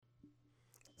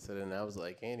So then I was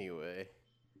like, anyway,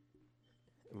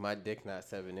 my dick not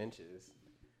 7 inches.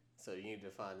 So you need to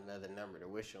find another number to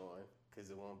wish on. Because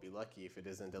it won't be lucky if it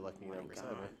isn't the lucky number 7.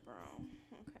 Bro.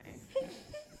 Okay.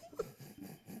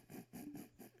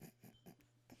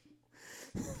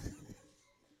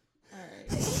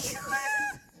 Alright.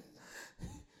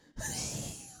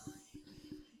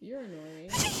 You're annoying.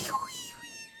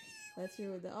 That's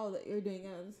your... you're doing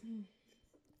guns.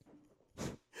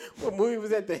 What movie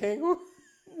was that? The Hangover?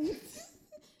 Yes.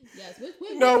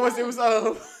 No, it was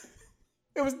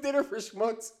Dinner for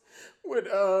Schmucks with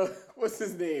what's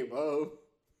his name? I didn't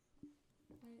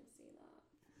see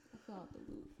that. I fell out the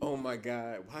loop. Oh my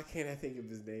God! Why can't I think of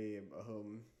his name?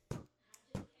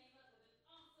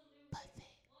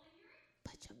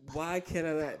 Why can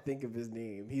I not think of his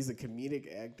name? He's a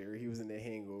comedic actor. He was in The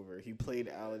Hangover. He played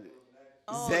Alan.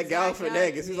 Zach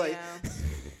Galifianakis. He's like.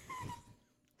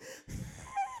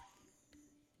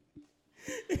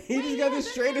 He just got the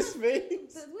straightest face.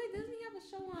 Wait, doesn't he have a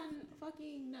show on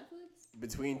fucking Netflix?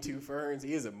 Between Two Ferns.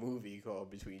 He has a movie called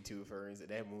Between Two Ferns, and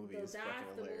that movie is fucking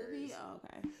hilarious. Movie? Oh,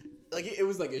 okay. Like it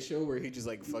was like a show where he just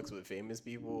like fucks with famous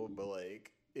people, but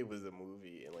like it was a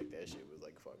movie, and like that shit was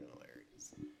like fucking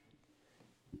hilarious.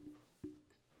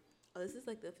 Oh, this is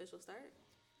like the official start?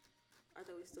 I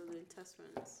thought we still doing test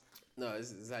runs. No,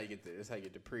 this is how you get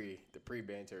the pre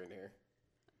banter in there.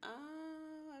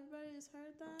 Everybody just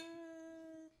heard that.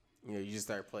 You know, you just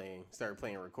start playing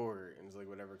record, and it's like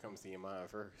whatever comes to your mind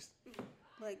first.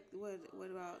 Like, what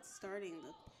about starting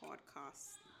the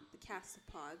podcast, the cast of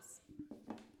pods?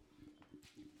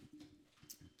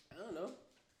 I don't know.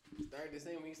 Start the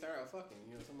same when you start out fucking.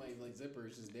 You know, somebody's like zipper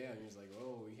is just down. You're just like,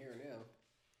 oh, we're here now.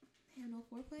 Yeah, no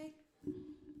foreplay?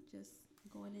 Just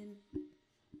going in.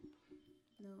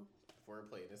 No.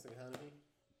 Foreplay in this economy?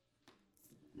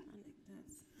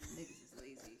 Niggas is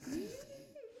lazy.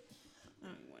 I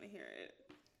don't even want to hear it.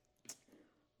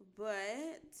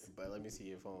 But let me see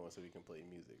your phone so we can play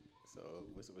music. So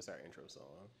what's our intro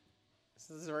song? This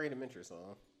is a random intro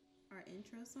song. Our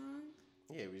intro song?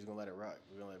 Yeah, we're just gonna let it rock.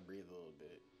 We're gonna let it breathe a little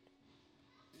bit.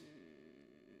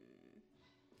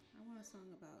 I want a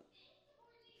song about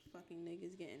fucking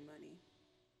niggas getting money.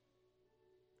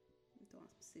 I'm throwing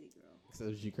some City Girl. So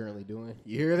that's what you currently doing?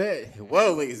 You hear that?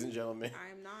 Whoa, ladies and gentlemen. I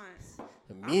am not.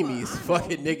 Mimi's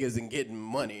fucking niggas and getting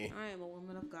money. I am a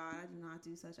woman of God. I do not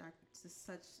do such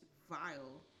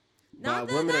vile. There's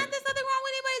nothing wrong with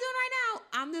anybody doing right now.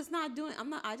 I'm just not doing.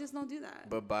 I just don't do that.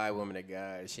 But by woman of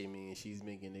God, she means she's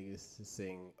making niggas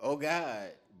sing, "Oh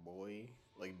God, boy,"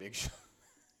 like Big Sean.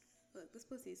 Look, this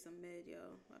pussy is some mid,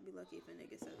 yo. I'd be lucky if a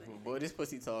nigga says anything. Boy, this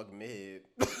pussy talk mid.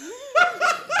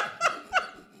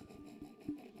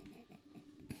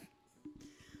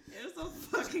 It's so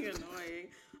fucking annoying.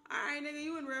 Alright, nigga,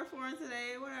 you in rare form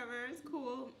today. Whatever. It's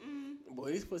cool.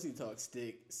 Boy, these pussy talk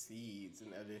stick seeds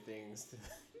and other things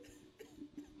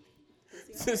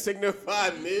to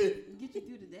signify mid. Get you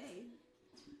through the day.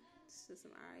 It's just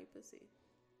some alright pussy.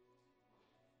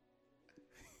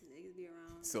 Niggas be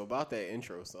around. So about that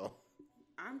intro song.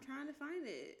 I'm trying to find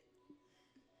it.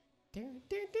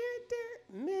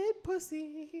 Mid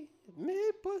pussy,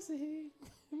 mid pussy,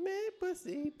 mid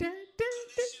pussy.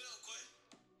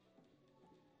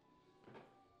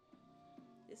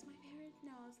 It's my favorite.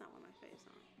 No, it's not one of my favorite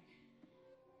songs.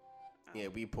 Oh. Yeah,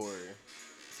 we poor.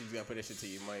 So you gotta put that shit to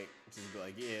your mic. Just be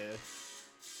like, yeah.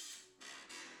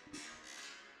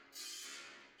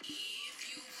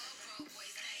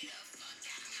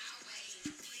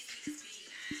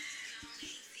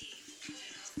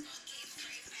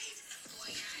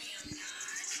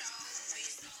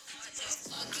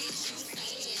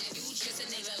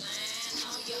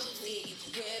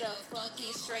 With a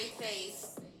fucking straight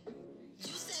face.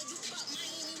 You said you fuck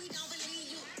Miami, we don't believe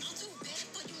you. I'm too bad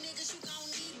for you niggas, you gon'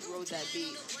 need. Who wrote that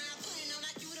beat? Putting on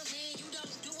like you the man, you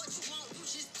don't do what you want, you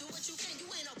just do what you can.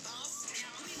 You ain't a boss. You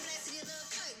be blessed in your little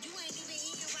cut, you ain't even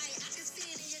eating right. I can see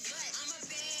it in your gut. I'm a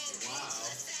bad bitch,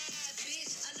 a sad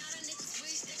bitch. A lot of niggas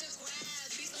wish they could grab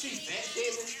me. She's fat,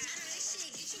 David. Out of that shit,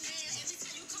 get you mad every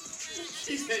time you come around.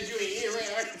 She said you ain't eating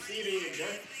right. I can see it in your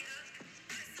gut.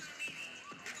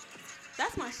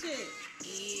 That's my shit.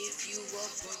 If you a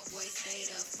broke boy, stay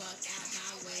the fuck out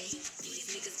my way.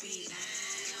 These niggas be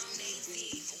lying on they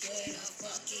dick. With a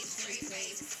fucking straight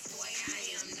face. Boy, I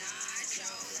am not your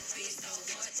bitch, so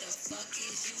what the fuck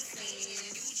is you saying?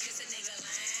 You just a nigga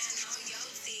lying on your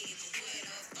dick. With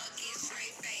a fucking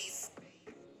straight face.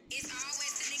 It's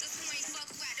always the niggas who ain't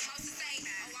fuck who got the most to say.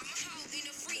 Oh, I'm a hoe in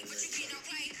the freak, but you get no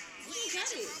play. We ain't got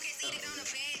your broke ass eat it on a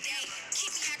bad day.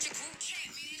 Keep me out your group chat,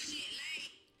 man, this shit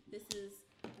lame. This is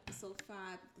episode 5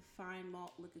 of the Fine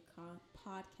Malt Liquor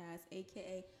Podcast,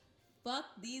 aka Fuck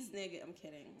these niggas. I'm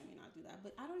kidding. Let me not do that.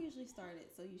 But I don't usually start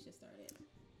it, so you should start it.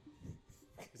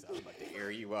 Because I was about to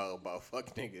air you out about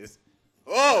fuck niggas.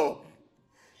 Oh!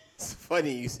 It's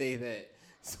funny you say that.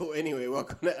 So anyway,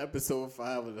 welcome to episode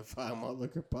 5 of the 5 Mile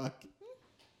Liquor Podcast.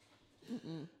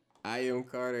 I am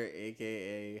Carter,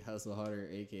 a.k.a. Hustle Harder,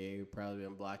 a.k.a. probably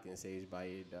been blocked and staged by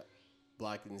your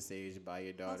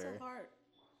daughter.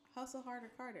 Hustle Harder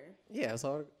Carter. Yeah,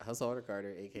 Hustle Harder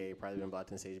Carter, a.k.a. probably been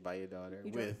blocked and staged by your daughter.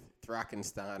 With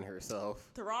Throckenstein herself.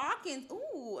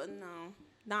 Ooh, no.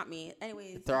 Not me.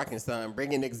 Anyways. Throckenstein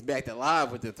bringing niggas back to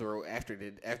life with the throat after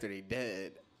they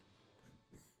dead.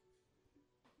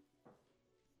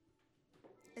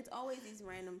 It's always these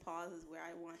random pauses where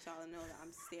I want y'all to know that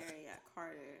I'm staring at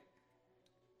Carter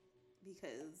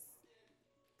because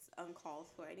it's uncalled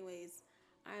for. Anyways,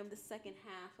 I am the second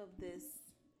half of this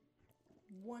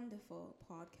wonderful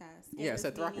podcast. Yeah, I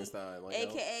said Throckenstein. Like,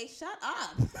 AKA, shut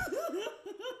up.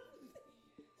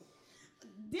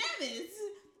 Damn it.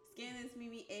 Scandalous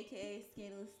Mimi, AKA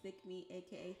Scandalous Thick Me,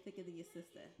 AKA Thicker Than Your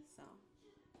Sister. So,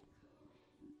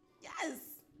 yes.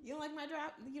 You don't like my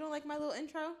drop? You don't like my little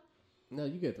intro? No,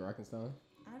 you get Throckenstein.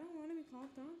 I don't want to be called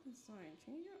Frankenstein.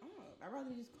 Change your own. I'd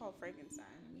rather just call Frankenstein.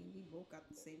 I mean, we both got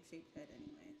the same shaped head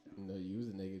anyway. So. No, you was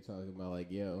a nigga talking about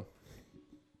like, yo.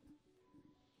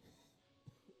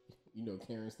 You know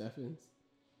Karen Steffens?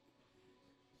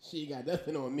 She got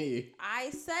nothing on me. I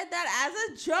said that as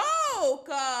a joke.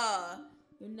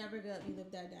 You're never gonna let me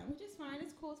live that down, which is fine.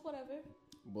 It's cool. It's whatever.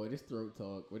 Boy, this throat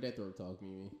talk. What that throat talk,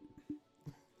 Mimi?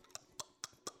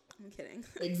 I'm kidding.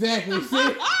 Exactly.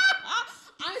 See?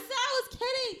 I said I was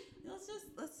kidding.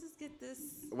 Let's just get this.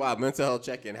 Wow, mental health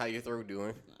check-in. How your throat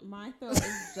doing? My throat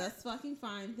is just fucking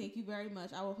fine. Thank you very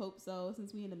much. I will hope so,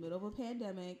 since we're in the middle of a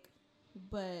pandemic.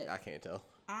 But I can't tell.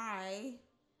 I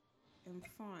am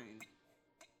fine.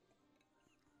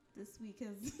 This week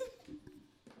has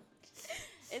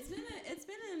it's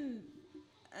been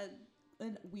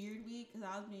a weird week because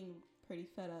I was being pretty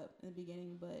fed up in the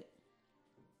beginning, but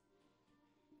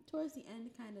towards the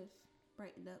end, kind of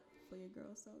brightened up for your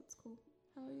girl, so it's cool.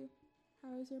 How are you?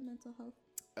 How is your mental health?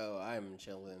 Oh, I'm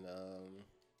chilling.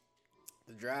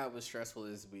 The drive was stressful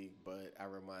this week, but I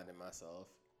reminded myself,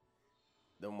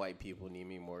 them white people need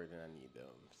me more than I need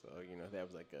them. So, you know, that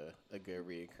was like a good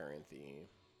reoccurring theme.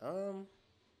 That's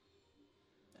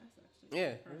actually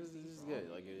Yeah, it was good.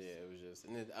 Like, it was just,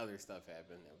 and then other stuff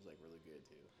happened that was like really good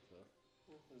too. So,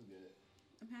 it was good.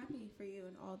 I'm happy for you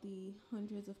and all the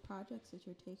hundreds of projects that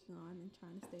you're taking on and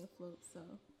trying to stay afloat. So,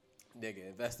 Nigga,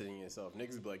 invested in yourself.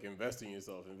 Niggas be like, invest in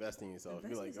yourself.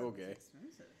 You're like, okay.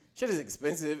 Expensive. Shit is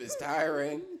expensive. It's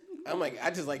tiring. I'm like, I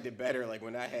just liked it better like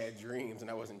when I had dreams and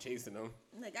I wasn't chasing them.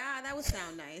 Like, that would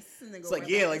sound nice. And then It's like,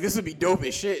 yeah, like this would be dope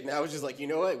as shit. And I was just like, you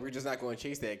know what? We're just not going to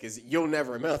chase that because you'll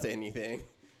never amount to anything.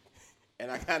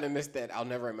 And I kind of missed that I'll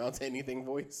never amount to anything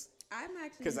voice. I'm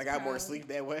actually Because I got more sleep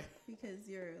that way. because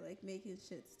you're like making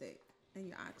shit stick and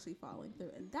you're actually following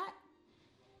through, and that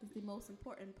is the most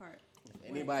important part. If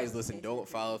anybody's listening, don't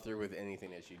follow through with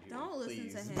anything that you do. Don't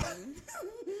please. listen to him.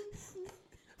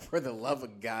 For the love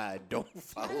of God, don't Try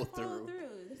follow to through.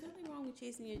 There's nothing wrong with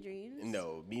chasing your dreams.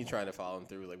 No, me trying to follow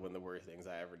through like one of the worst things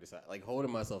I ever decided. Like holding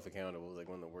myself accountable was like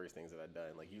one of the worst things that I've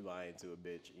done. Like you lying to a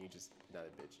bitch and you just not a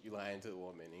bitch. You lying to a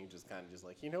woman and you just kind of just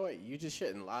like, you know what? You just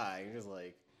shouldn't lie. You're just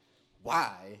like,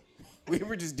 why? We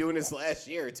were just doing this last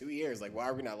year or 2 years. Like why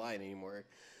are we not lying anymore?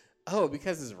 Oh,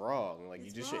 because it's wrong. Like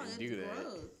you just shouldn't do that.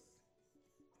 Growth.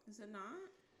 Is it not?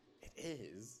 It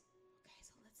is. Okay,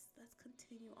 so let's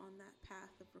continue on that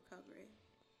path of recovery.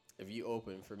 If you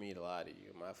open for me to lie to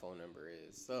you, my phone number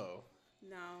is so.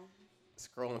 No.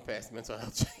 Scrolling past mental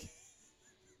health check.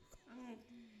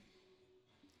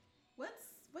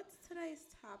 What's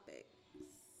today's topic?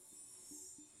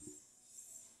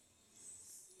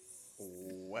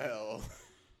 Well,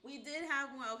 We did have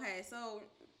one. Okay, so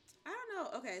I don't know.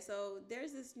 Okay, so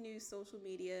there's this new social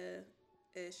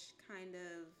media-ish kind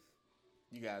of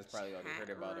you guys probably already heard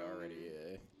about it already.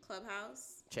 Yeah.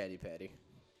 clubhouse Chatty Patty.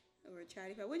 or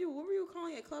chatty. What were you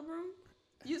calling it? Club room?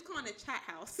 You was calling it chat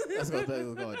house. Let's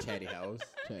go Chatty House.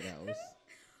 Chat House.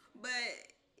 But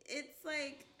it's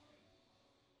like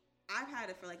I've had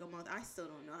it for like a month. I still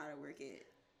don't know how to work it.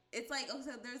 It's like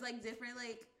so there's like different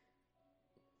like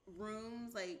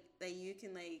rooms like that you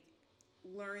can like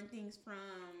learn things from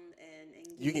and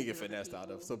You can get with other finessed out of.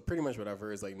 people. So pretty much what I've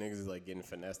heard is like niggas is like getting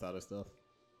finessed out of stuff.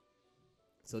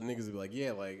 So niggas will be like,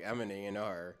 yeah, like I'm an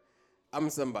A&R. I'm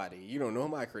somebody. You don't know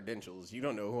my credentials. You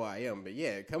don't know who I am. But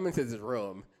yeah, come into this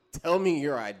room. Tell me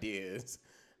your ideas.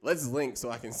 let's link so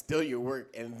I can steal your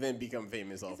work and then become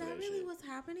famous off Is of that that really shit. what's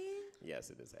happening? Yes,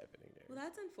 it is happening there. Well,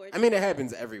 that's unfortunate. I mean, it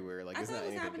happens everywhere. Like, I it's thought not it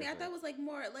was anything happening. I different. thought it was like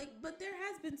more like, but there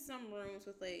has been some rooms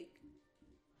with like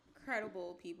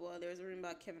credible people. There was a room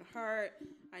about Kevin Hart.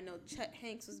 I know Chet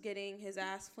Hanks was getting his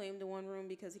ass flamed in one room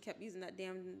because he kept using that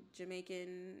damn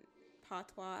Jamaican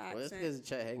patois accent. Well, that's because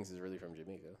Chet Hanks is really from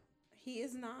Jamaica. He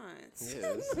is not. He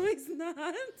is. No, he's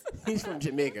not. He's from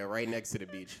Jamaica, right next to the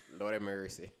beach. Lord have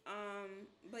mercy.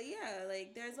 But yeah,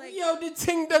 like there's like Yo, the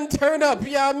ting done turned up.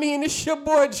 Yeah, I mean, it's your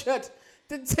boy Chet.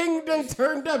 The ting done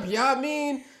turned up. Yeah, I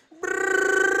mean,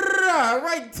 brrrr,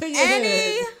 right to your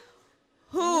head.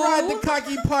 who Ride the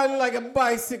cocky pun like a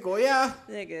bicycle. Yeah.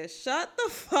 nigga, shut the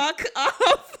fuck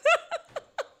up.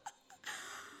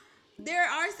 There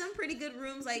are some pretty good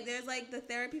rooms. Like there's like the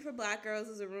therapy for black girls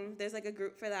is a room. There's like a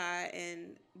group for that,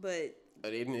 but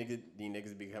Are they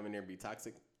niggas be coming there and be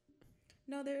toxic?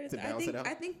 no, there's. To balance it out?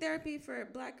 I think therapy for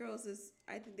black girls is.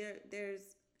 I think there's.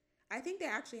 I think they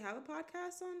actually have a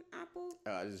podcast on Apple.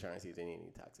 Oh, I was just trying to see if they need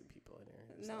any toxic people in there.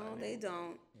 It's No, not they anything.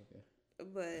 don't. Okay.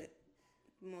 But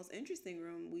the most interesting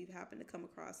room we've happened to come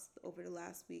across over the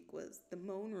last week was the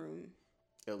moan room.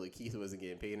 Yo, like Keith wasn't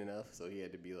getting paid enough, so he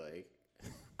had to be like,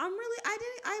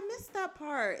 I missed that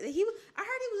part. I heard he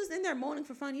was just in there moaning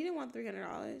for fun. He didn't want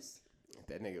 $300.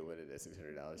 that nigga wanted that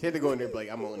 $600. He had to go in there and be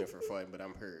like, I'm moaning for fun, but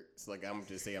I'm hurt. It's like, I'm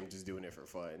just doing it for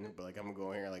fun. But like, I'm gonna go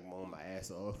in here and like moan my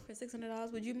ass off. For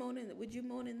 $600, would you moan in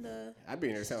the I'd be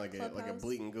in there sound like a Clubhouse?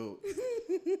 bleating goat.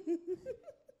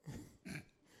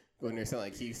 Go in there sound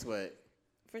like Keith Sweat.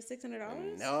 for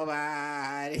 $600?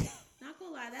 Nobody. Not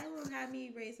gonna lie, that room had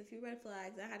me raise a few red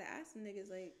flags. I had to ask some niggas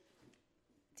like,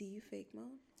 do you fake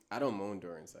moan? I don't moan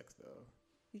during sex though.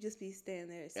 You just be standing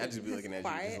there. I just be looking at you,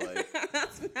 quiet. just like-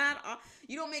 That's not.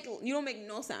 You don't make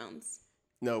no sounds.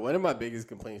 No, one of my biggest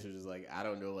complaints was just like, I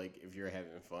don't know, like if you're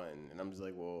having fun, and I'm just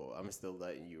like, well, I'm still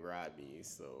letting you ride me,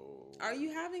 so. Are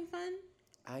you having fun?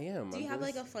 I am. Do you have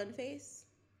like a fun face?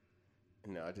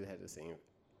 No, I just had the same.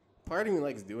 Part of me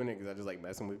likes doing it because I just like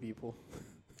messing with people.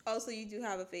 Oh, so you do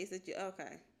have a face that you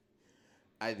okay?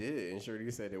 I did, and Shorty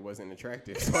said it wasn't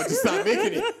attractive, so I just stopped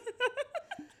making it.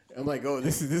 I'm like, oh,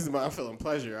 this is my feeling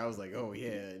pleasure. I was like, oh yeah,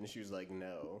 and she was like,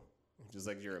 no, just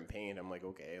like you're in pain. I'm like,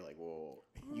 okay, like, well,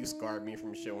 you scarred me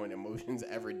from showing emotions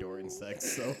ever during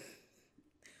sex, so.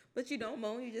 But you don't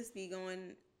moan. You just be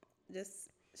going, just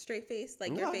straight face,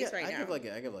 like No, your I face give- right I now. give like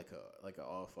a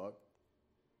all fuck.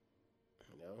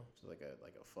 You know, just like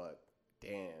a fuck.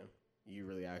 Damn, you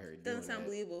really out here doing Doesn't sound that.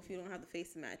 believable if you don't have the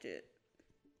face to match it.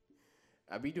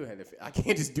 I be doing that. I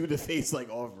can't just do the face like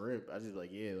off rip. I just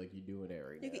like, yeah, like you doing that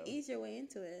right You now. can ease your way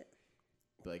into it.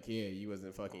 Like, yeah, you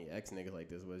wasn't fucking your ex nigga like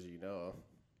this, was you? No.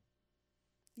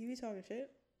 You be talking shit.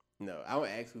 No, I don't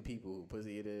ask who people who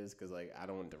pussy it is because like I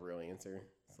don't want the real answer.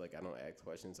 It's like I don't ask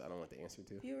questions I don't want the answer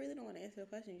to. If you really don't want to answer the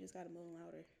question, you just gotta moan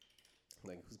louder.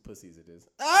 Like whose pussies it is.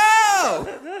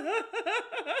 Oh!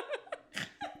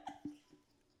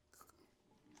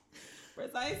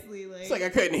 Precisely, like. It's like I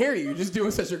couldn't hear you. You're just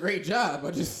doing such a great job.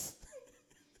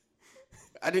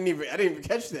 I didn't even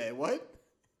catch that. What?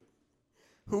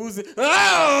 Who's it?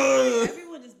 Oh!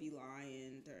 Everyone just be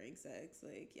lying during sex.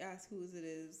 Like, you ask whose it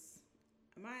is.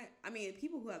 I mean,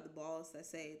 people who have the balls that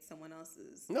say it's someone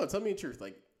else's. No, tell me the truth.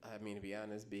 Like, I mean, to be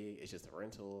honest, B, it's just a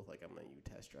rental. Like, I'm letting you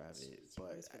test drive it, but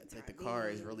yours for the like the time car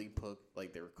is being. really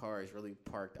their car is really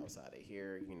parked outside of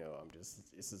here. You know, it's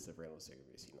just a rental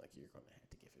service. You know, like you're gonna have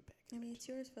to give it back. I mean, it's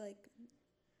yours for like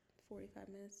 45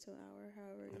 minutes to an hour,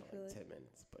 however you Not feel like it. 10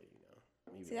 minutes, but you know,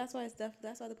 maybe See, that's why it's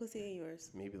that's why the pussy ain't yours.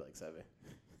 maybe like 7.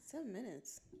 7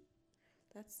 minutes.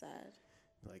 That's sad.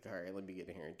 Like, all right, let me get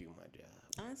in here and do my job.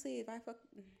 Honestly, if I fuck.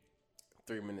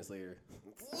 3 minutes later.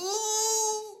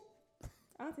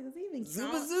 Honestly, does it even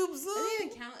Zoop, count? zoop, Does zoop. it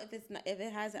even count if it's not, if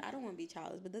it hasn't? I don't want to be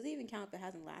childish, but does it even count if it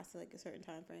hasn't lasted like a certain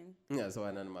time frame? Yeah, so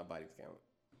none of my bodies count.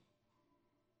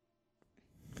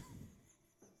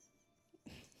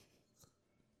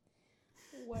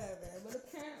 Whatever. But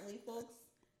apparently, folks,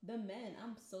 the men,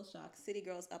 I'm so shocked. City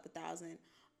Girls up 1,000.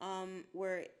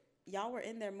 Where y'all were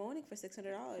in there moaning for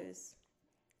 $600.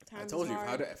 I told you,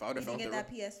 if I would have Did you found get the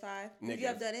that PS5? Would Nigga. you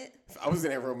have done it? If I was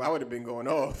in that room, I would have been going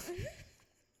off.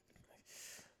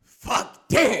 Fuck,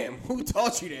 damn, who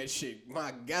taught you that shit?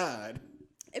 My God.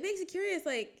 It makes you curious,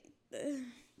 like,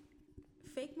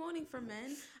 fake moaning for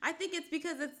men. I think it's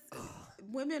because it's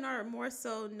women are more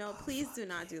so, no, please do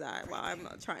not do that while I'm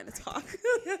trying to talk.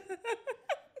 Oh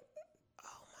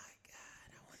my God,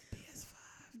 I want a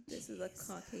PS5. This is a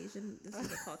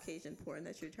Caucasian porn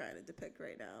that you're trying to depict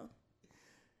right now.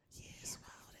 Yeah,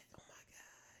 swallowed it. Oh my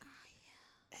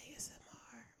God.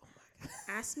 ASMR. Oh my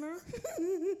God. Asthma?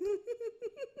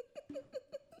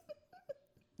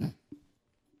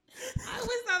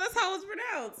 thought that's how it was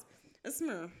pronounced. A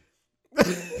smurf.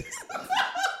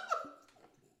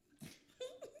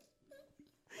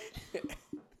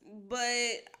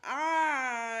 But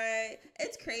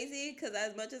it's crazy because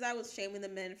as much as I was shaming the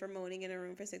men for moaning in a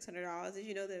room for $600, did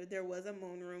you know that there was a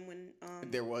moan room when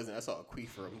There wasn't. I saw a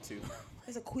queef room too.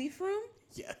 there's a queef room?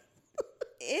 Yeah.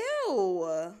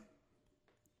 Ew.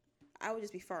 I would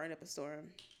just be farting up a storm.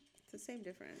 It's the same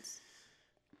difference.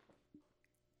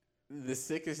 The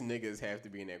sickest niggas have to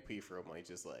be in that queef room, like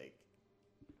just like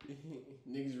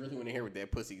niggas really want to hear what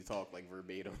that pussy talk like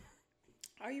verbatim.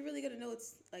 Are you really gonna know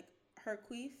it's like her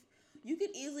queef? You could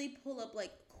easily pull up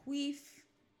like queef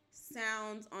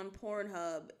sounds on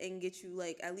Pornhub and get you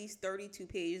like at least 32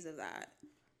 pages of that.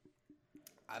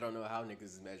 I don't know how niggas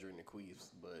is measuring the queefs,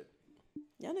 but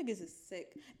Y'all niggas is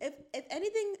sick.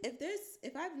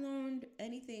 If I've learned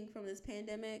anything from this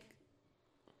pandemic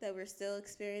that we're still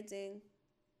experiencing,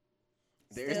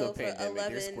 there's no pandemic.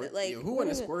 There's squirt. like, Who want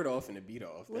to squirt off and a beat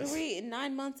off? What are we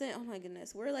 9 months in? Oh my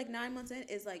goodness, we're like 9 months in.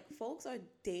 Is like folks are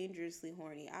dangerously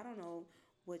horny. I don't know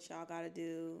what y'all gotta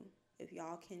do. If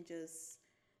y'all can just,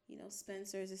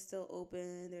 Spencer's is still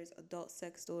open. There's adult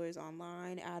sex stores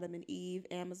online. Adam and Eve,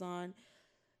 Amazon.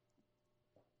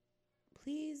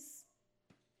 Please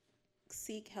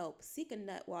seek help. Seek a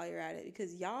nut while you're at it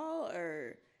because y'all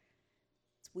are.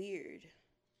 It's weird.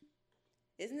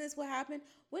 Isn't this what happened?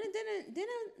 Didn't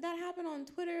that happen on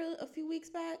Twitter a few weeks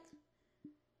back?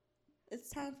 It's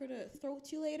time for the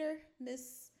throat you later,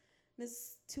 Miss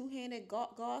Two-Handed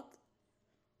Gawk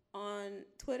on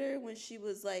Twitter when she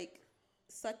was like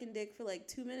sucking dick for like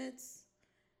 2 minutes.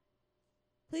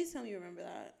 Please tell me you remember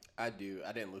that. I do.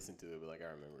 I didn't listen to it, but like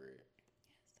I remember it.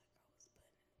 Yes, that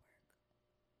girl was putting in work.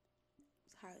 I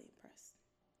was highly impressed.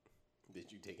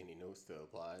 Did you take any notes to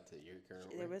apply to your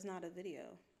current There work? was not a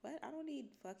video. What? I don't need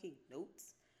fucking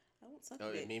notes. I don't suck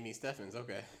Oh, dick. Mimi Steffens.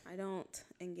 Okay. I don't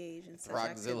engage in such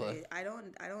Throckzilla. activity. I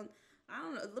don't know.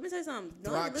 Let me tell you something.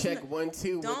 Throck check 1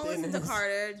 2. Don't listen to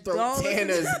Carter. Throat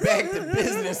Tana's back to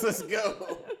business. Let's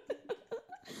go.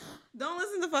 Don't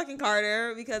listen to fucking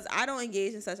Carter because I don't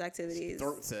engage in such activities.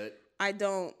 Throat set. I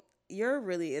don't. You're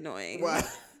really annoying. Why?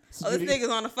 Oh, this nigga's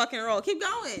on a fucking roll. Keep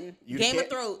going. Game of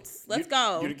Throats. Let's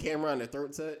go. You the camera on the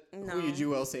throat set? No. Who you,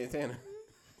 Joel Santana?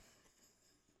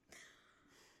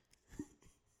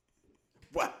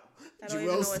 Wow. I don't even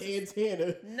Joel know what to-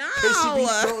 Santana. No. Cause she be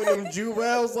throwing them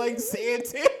Joels like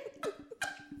Santana.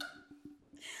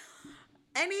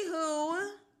 Anywho,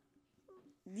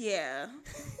 yeah.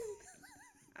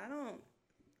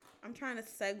 I'm trying to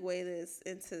segue this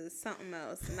into something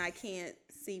else, and I can't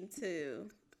seem to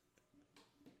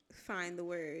find the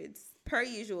words. Per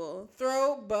usual.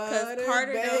 Throat butter,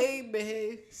 Carter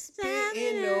baby.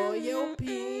 Spitting on your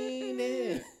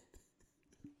penis.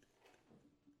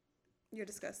 You're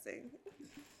disgusting.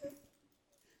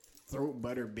 Throat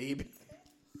butter, baby.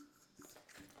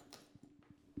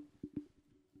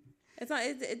 It's not.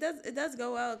 It does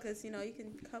go well because you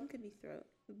can cum can be throat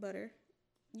butter.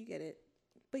 You get it.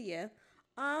 But yeah.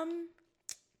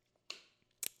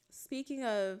 Speaking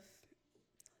of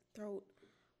throat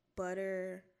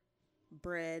butter,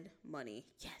 bread, money.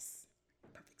 Yes.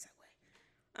 Perfect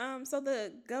segue. So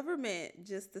the government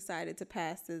just decided to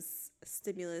pass this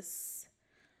stimulus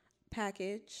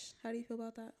package. How do you feel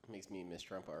about that? Makes me miss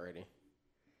Trump already.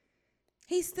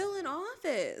 He's still in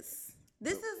office.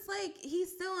 This is like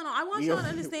he's still in. I want y'all to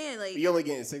understand. Like you only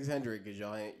getting 600 because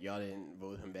y'all didn't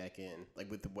vote him back in, like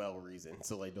with the well reason.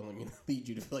 So like, don't let me lead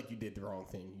you to feel like you did the wrong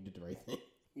thing. You did the right thing.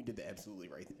 You did the absolutely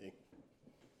right thing.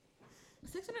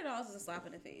 $600 is a slap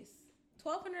in the face.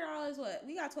 $1,200. What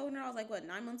we got $1,200 like what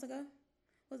 9 months ago?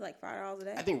 Was it like $5 a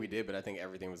day? I think we did, but I think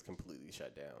everything was completely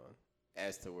shut down.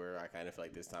 As to where I kind of feel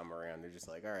like this time around, they're just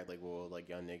like, all right, like, well, like,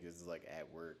 young niggas is, like, at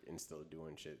work and still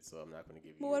doing shit, so I'm not going to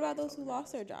give you... But what about those who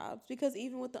lost their jobs? Because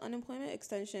even with the unemployment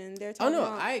extension, they're Oh, talking no,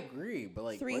 about I agree, but,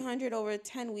 like... 300 over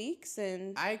 10 weeks,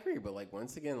 and... I agree, but, like,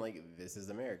 once again, like, this is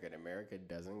America, and America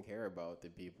doesn't care about the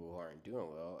people who aren't doing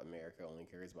well. America only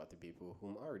cares about the people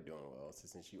who are doing well. So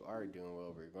since you are doing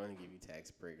well, we're going to give you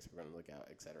tax breaks, we're going to look out,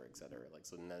 et cetera, like,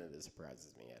 so none of this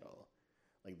surprises me at all.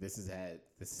 Like, this is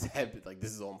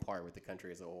on par with the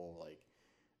country as a whole, like,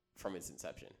 from its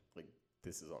inception. Like,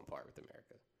 this is on par with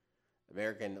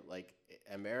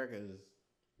America's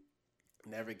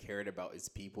never cared about its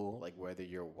people, like, whether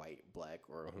you're white, black,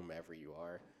 or whomever you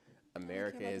are.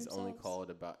 America has only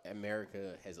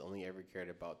ever cared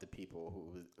about the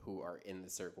people who are in the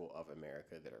circle of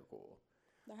America that are cool.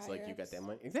 So, like, you got that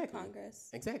money. Exactly. Congress.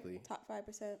 Exactly. Top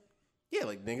 5%. Yeah,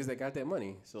 like, niggas that got that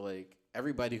money. So, like,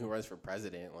 everybody who runs for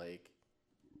president, like,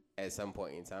 at some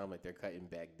point in time, like, they're cutting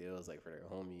back deals, like, for their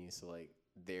homies. So, like,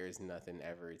 there's nothing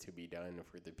ever to be done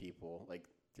for the people. Like,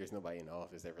 there's nobody in the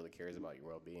office that really cares about your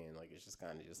well-being. Like, it's just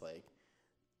kind of just like,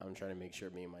 I'm trying to make sure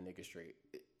me and my nigga straight.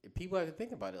 People have to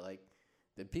think about it. Like,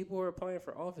 the people who are applying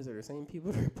for office are the same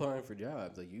people who are applying for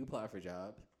jobs. Like, you apply for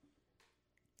jobs.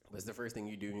 What's the first thing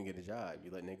you do when you get a job?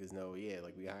 You let niggas know, yeah,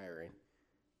 like, we hiring.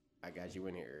 I got you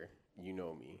in here. You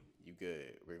know me. You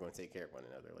good. We're going to take care of one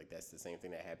another. Like, that's the same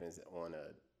thing that happens on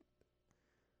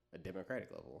a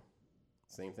democratic level.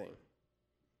 Same thing.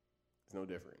 It's no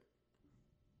different.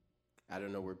 I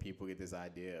don't know where people get this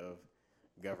idea of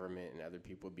government and other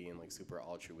people being, like, super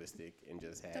altruistic and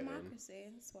just having... Democracy,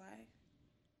 that's why.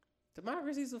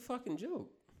 Democracy's a fucking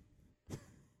joke.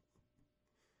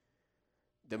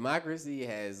 Democracy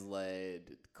has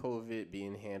led COVID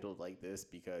being handled like this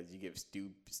because you give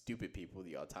stupid people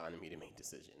the autonomy to make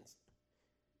decisions.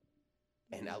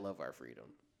 And I love our freedom,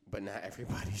 but not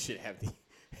everybody should have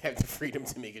the freedom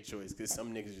to make a choice because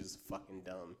some niggas just fucking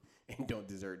dumb and don't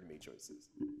deserve to make choices.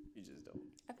 You just don't.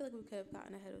 I feel like we could have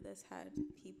gotten ahead of this had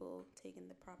people taken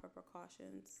the proper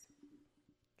precautions.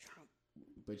 Trump.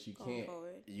 But you Going can't.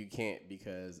 forward. You can't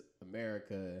because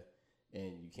America,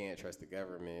 and you can't trust the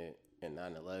government. And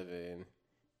 9/11,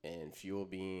 and fuel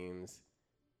beams,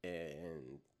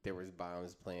 and there was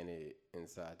bombs planted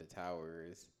inside the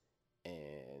towers,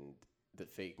 and the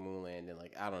fake moon landing.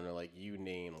 Like, I don't know, like, you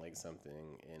name like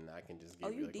something, and I can just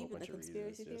give you like a whole bunch of reasons.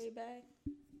 Conspiracy theory bag?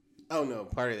 Oh no,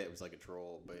 part of that was like a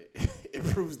troll, but it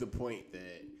proves the point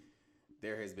that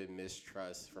there has been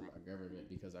mistrust from our government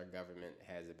because our government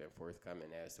hasn't been forthcoming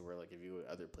as to where, like, if you go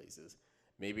to other places.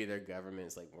 Maybe their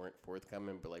governments, like, weren't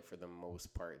forthcoming, but, like, for the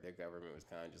most part, their government was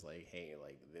kind of just like, hey,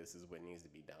 like, this is what needs to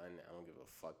be done. I don't give a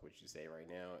fuck what you say right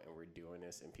now, and we're doing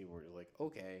this. And people were like,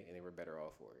 okay, and they were better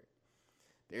off for it.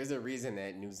 There's a reason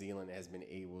that New Zealand has been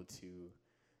able to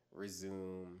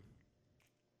resume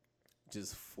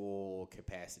just full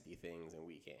capacity things, and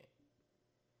we can't.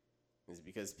 It's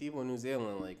because people in New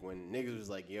Zealand, like, when niggas was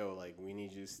like, yo, like, we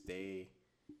need you to stay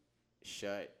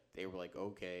shut, they were like,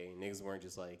 okay. Niggas weren't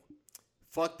just like,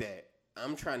 fuck that.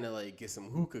 I'm trying to, like, get some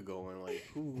hookah going. Like,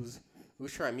 who's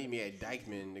trying to meet me at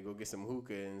Dykeman to go get some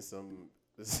hookah and some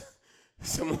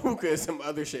hookah and some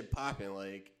other shit popping?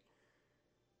 Like,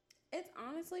 It's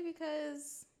honestly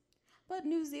because, but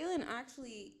New Zealand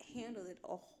actually handled it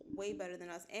way better than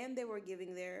us, and they were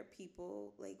giving their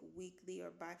people like weekly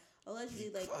or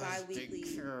allegedly bi-weekly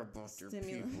they care about their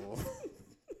people.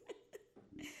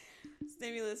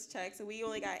 stimulus checks, so we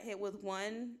only got hit with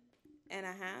 1.5.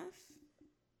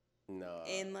 No.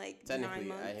 In like technically, 9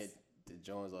 months. I hit the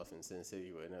Jones off in Sin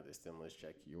City with another stimulus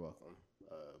check. You're welcome.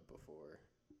 Before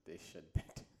they shut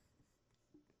that down.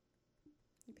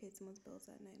 You paid someone's bills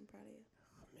that night. I'm proud of you.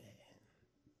 Oh man,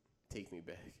 take me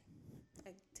back.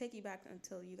 I take you back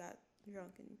until you got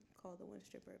drunk and called the one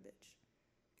stripper a bitch.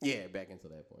 Yeah, back until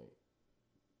that point.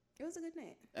 It was a good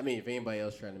night. I mean, if anybody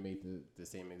else trying to make the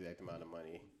same exact amount of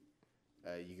money,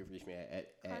 you can reach me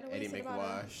at Eddie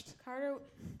McWashed. Carter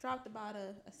dropped about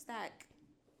a stack.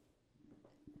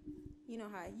 You know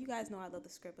how you guys know I love the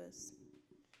scrippers.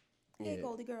 Hey, Yeah.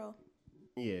 Goldie girl.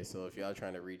 Yeah, so if y'all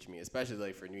trying to reach me, especially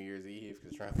like for New Year's Eve,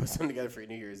 because trying to put something together for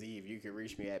New Year's Eve, you can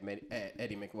reach me at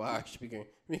Eddie McWash. We can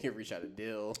reach out to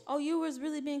Dill. Oh, you was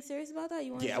really being serious about that?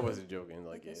 You Yeah, I wasn't joking.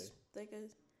 Like, yeah,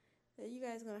 you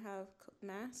guys gonna have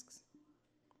masks?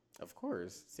 of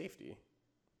course, safety.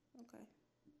 Okay.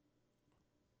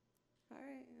 All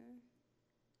right.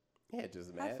 Yeah,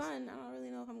 just mask. Have fun. I don't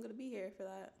really know if I'm gonna be here for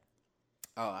that.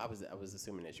 Oh, I was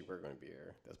assuming that you were going to be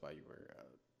here. That's why you were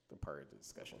a part of the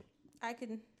discussion. I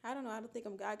don't know. I don't think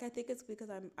I think it's because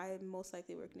I most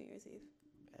likely work New Year's Eve.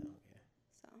 Oh, okay.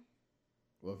 So.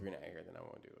 Well, if you're not here, then I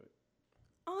won't do it.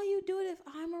 Oh, you do it if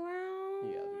I'm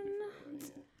around. Yeah, I'll do it for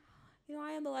everybody, yeah. You know,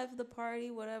 I am the life of the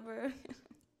party. Whatever.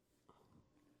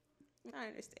 I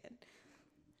understand.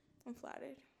 I'm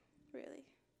flattered, really.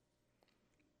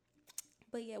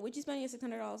 But yeah, what'd you spend your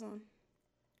 $600 on?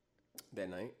 That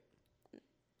night?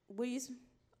 What are you?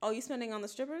 Oh, you spending on the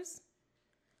strippers?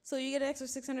 So you get an extra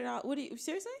 $600. What do you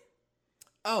seriously?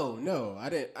 Oh no, I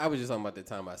didn't. I was just talking about the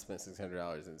time I spent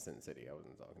 $600 in Sin City. I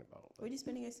wasn't talking about. What are you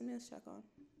spending your stimulus check on?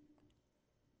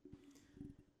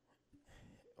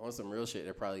 On some real shit,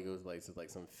 it probably goes like to like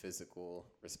some physical,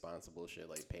 responsible shit,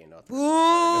 like paying off.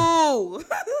 Ooh!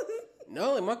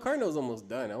 No, like my car note's almost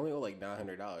done. I only owe like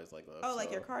 $900 like left. Oh,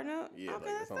 like your car note? Yeah,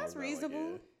 okay, like, that's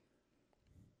reasonable. Like,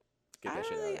 yeah. Get that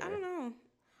shit out of there. I don't know.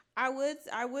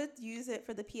 I would use it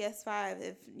for the PS5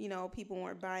 if, you know, people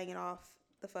weren't buying it off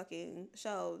the fucking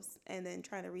shelves and then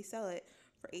trying to resell it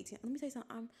for $18. Let me tell you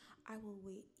something. I will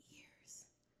wait years.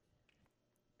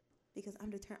 because I'm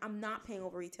determined. I'm not paying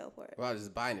over retail for it. Well, I was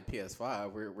just buying a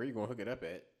PS5. Where you gonna hook it up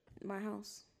at? My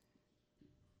house.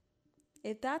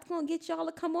 If that's gonna get y'all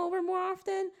to come over more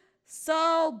often,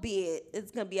 so be it.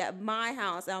 It's gonna be at my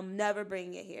house. I'm never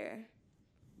bringing it here.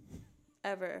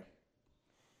 Ever.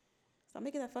 Stop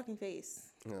making that fucking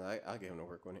face. You know, I'll get him to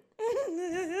work on it.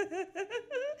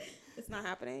 It's not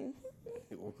happening.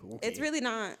 Okay. It's really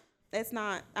not. It's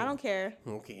not. I don't care.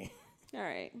 Okay. All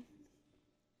right.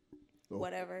 Oh.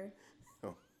 Whatever.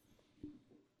 Oh.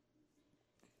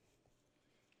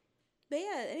 But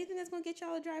yeah, anything that's gonna get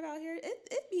y'all to drive out here,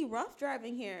 it'd be rough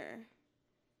driving here.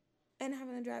 And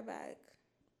having to drive back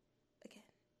again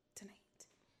tonight.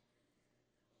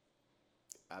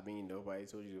 I mean, nobody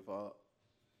told you to fall.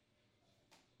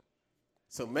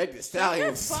 So Meg the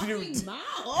Stallion's new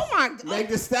Oh my god. Meg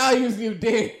the Stallion's new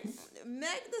dance.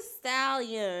 Meg the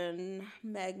Stallion.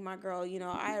 Meg, my girl, you know,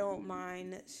 I don't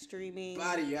mind streaming.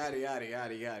 Body yada yada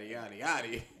yada yada yada yada.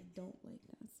 I don't like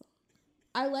that song.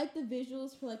 I like the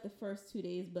visuals for like the first 2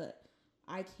 days, but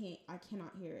I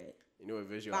cannot hear it. You know what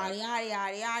visual? Yada yada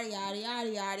yada yada yada yada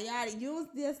yada yada. You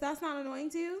this? That's not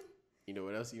annoying to you? You know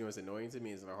what else? You know what's annoying to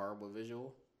me is a horrible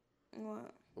visual.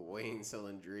 What? Wayne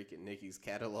selling Drake and Nicki's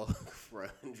catalog for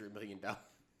 $100 million.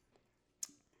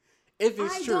 If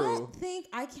it's I true. don't think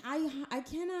I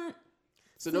cannot.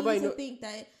 So nobody seem to know. think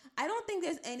that. I don't think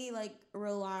there's any like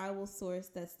Reliable source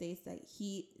that states that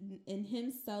he in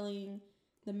him selling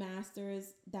the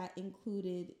masters that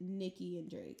included Nicki and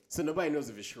Drake. So nobody knows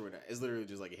if it's true or not. It's literally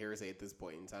just like hearsay at this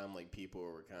point in time. Like people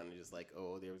were kind of just like,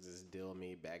 oh, there was this deal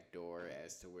made backdoor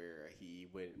as to where he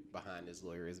went behind his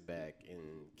lawyer's back and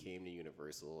came to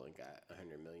Universal and got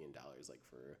 $100 million like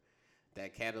for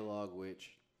that catalog.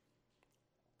 Which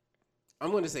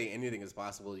I'm going to say anything is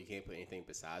possible. You can't put anything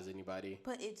besides anybody.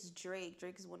 but it's Drake.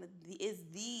 Drake is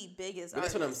the biggest But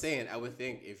that's what I'm artist. saying. I would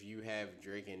think if you have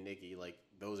Drake and Nicki, like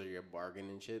those are your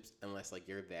bargaining chips, unless like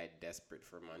you're that desperate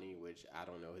for money, which I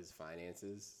don't know his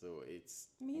finances, so it's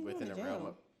I mean, he's within going the to realm jail.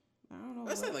 of. I don't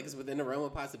know. I said what- like it's within the realm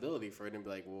of possibility for it to be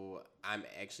like, well, I'm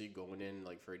actually going in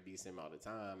like for a decent amount of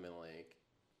time, and like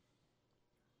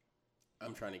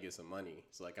I'm trying to get some money,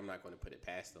 so like I'm not going to put it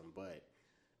past him, but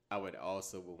I would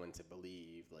also want to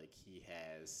believe like he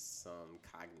has some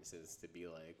cognizance to be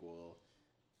like, well,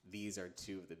 these are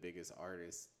two of the biggest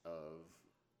artists of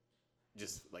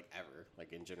just like ever,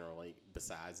 like in general, like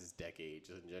besides this decade,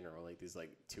 just in general, like these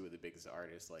like two of the biggest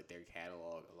artists, like their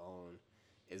catalog alone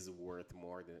is worth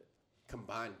more than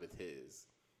combined with his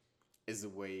is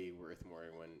way worth more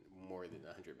than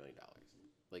 $100 million,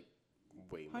 like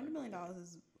way more. $100 million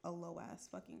is a low ass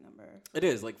fucking number. It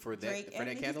is like for that Drake for and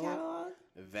that Nicki's catalog,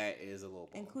 that is a little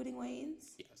ball. including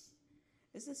Wayne's. Yes.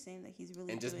 It's a shame that he's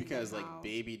really And just doing because them like how-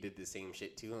 Baby did the same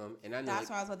shit to him, and I know That's like,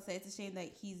 what I was about to say. It's a shame that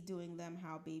he's doing them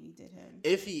how Baby did him.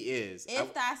 if he is,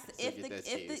 If that's so if get the that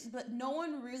if case. the but no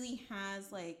one really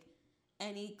has like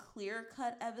any clear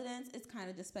cut evidence. It's kind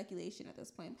of just speculation at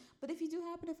this point. But if you do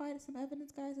happen to find some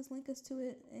evidence, guys, just link us to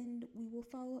it, and we will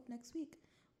follow up next week.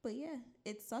 But yeah,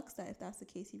 it sucks that if that's the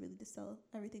case, he really did sell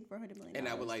everything for $100 million. And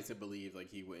I would like to believe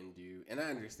like he wouldn't do, and I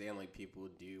understand like people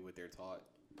do what they're taught.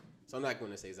 So I'm not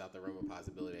going to say it's out the realm of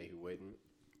possibility that he wouldn't,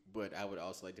 but I would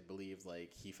also like to believe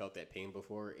like he felt that pain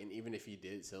before, and even if he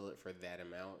did sell it for that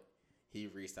amount, he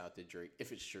reached out to Drake.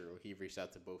 If it's true, he reached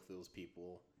out to both those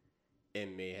people,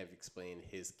 and may have explained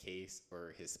his case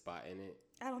or his spot in it.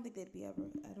 I don't think they'd be ever.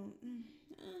 I don't.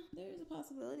 There is a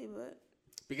possibility, but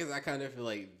Because I kind of feel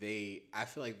like they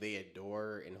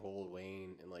adore and hold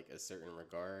Wayne in like a certain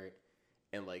regard,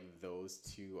 and like those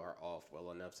two are off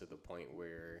well enough to the point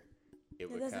where it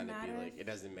would doesn't kind of be matter like it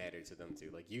doesn't matter to them too.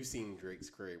 Like you've seen Drake's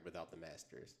career without the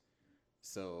Masters,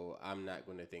 so I'm not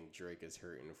going to think Drake is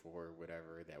hurting for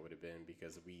whatever that would have been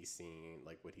because we seen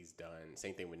like what he's done.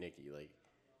 Same thing with Nicki, like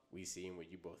we seen what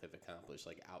you both have accomplished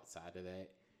like outside of that,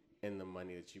 and the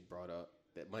money that you brought up,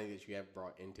 that money that you have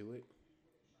brought into it.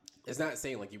 It's not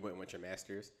saying like you wouldn't want your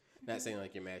masters. Not saying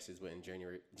like your masters wouldn't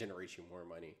generate you more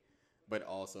money. But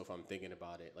also if I'm thinking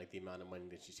about it, like the amount of money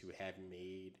that you two have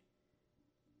made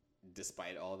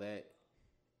despite all that,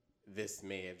 this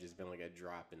may have just been like a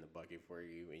drop in the bucket for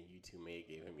you, and you two may have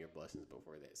gave him your blessings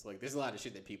before that. So like there's a lot of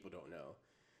shit that people don't know.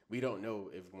 We don't know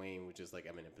if Wayne was just like,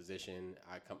 I'm in a position,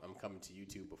 I'm coming to you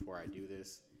two before I do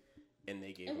this, and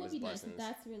they gave It him would his be nice blessings. if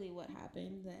that's really what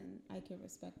happened. Then I can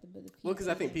respect it. But if Well, because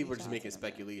I think people are reach just out making to them,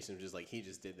 speculations, just like he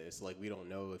just did this. Like we don't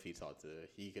know if he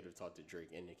could have talked to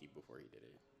Drake and Nicki before he did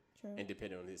it. True. And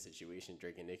depending on his situation,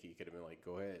 Drake and Nicki could have been like,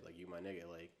 "Go ahead, like you my nigga."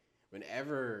 Like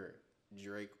whenever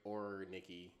Drake or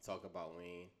Nicki talk about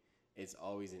Wayne, it's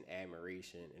always an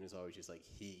admiration, and it's always just like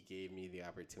he gave me the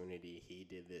opportunity, he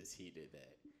did this, he did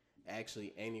that.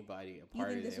 actually anybody a You part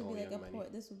think of this their would whole be like Young a Money.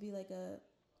 this would be like a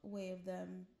way of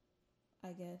them,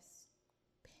 I guess,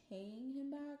 paying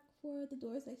him back for the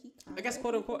doors that he. I guess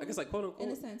quote unquote. I guess like quote unquote.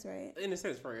 In a sense, right? In a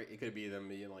sense, for it could be them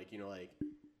being like, like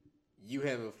you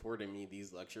have afforded me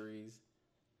these luxuries.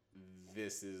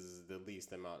 This is the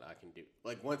least amount I can do.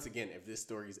 Like once again, if this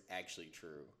story is actually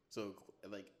true, so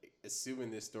like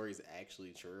assuming this story is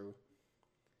actually true,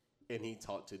 and he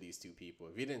talked to these two people.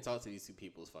 If he didn't talk to these two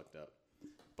people, it's fucked up.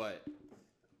 But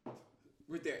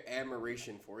with their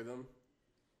admiration for them,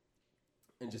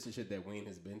 and just the shit that Wayne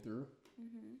has been through,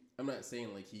 I'm not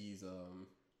saying like he's a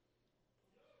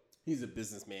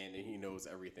businessman and he knows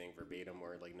everything verbatim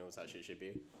or like knows how shit should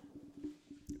be.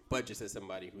 But just as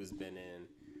somebody who's been in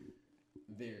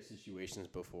their situations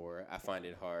before, I find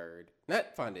it hard.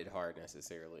 Not find it hard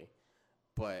necessarily,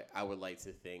 but I would like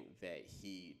to think that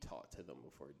he talked to them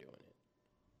before doing it.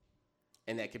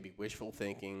 And that could be wishful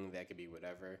thinking. That could be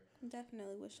whatever.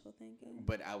 Definitely wishful thinking.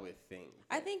 But I would think.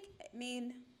 I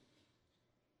mean,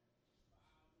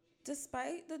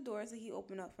 despite the doors that he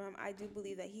opened up for him, I do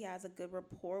believe that he has a good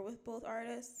rapport with both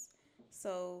artists.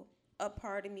 So a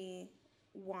part of me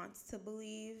wants to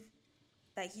believe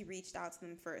that he reached out to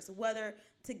them first, whether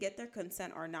to get their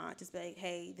consent or not. Just be like,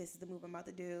 hey, this is the move I'm about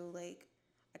to do. Like,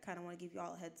 I kind of want to give you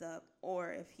all a heads up.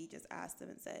 Or if he just asked them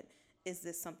and said, is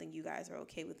this something you guys are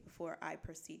okay with before I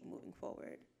proceed moving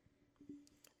forward?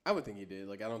 I would think he did.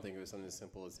 Like, I don't think it was something as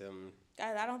simple as him.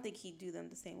 I don't think he'd do them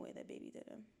the same way that Baby did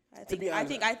him.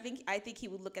 I think he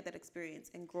would look at that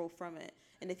experience and grow from it.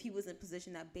 And if he was in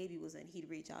position that Baby was in, he'd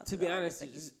reach out. To be honest,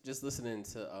 just listening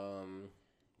to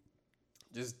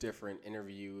just different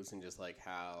interviews and just like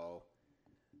how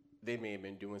they may have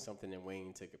been doing something and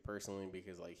Wayne took it personally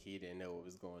because like he didn't know what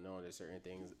was going on. There's certain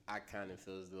things I kind of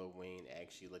feel as though Wayne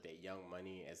actually looked at Young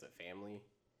Money as a family.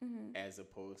 As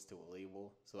opposed to a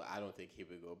label. So I don't think he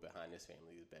would go behind his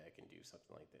family's back and do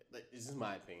something like that. Like, this is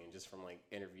my opinion, just from like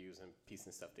interviews and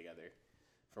piecing stuff together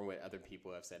from what other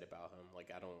people have said about him.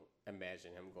 Like, I don't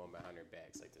imagine him going behind their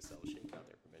backs like to sell shit without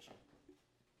their permission.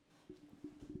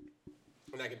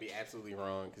 And I could be absolutely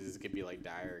wrong because this could be like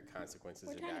dire consequences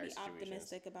or dire situations.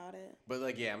 Optimistic about it. But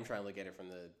like, yeah, I'm trying to look at it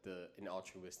from an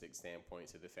altruistic standpoint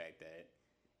to the fact that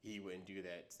he wouldn't do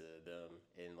that to them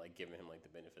and like giving him like the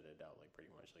benefit of the doubt, like pretty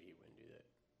much like he wouldn't do that.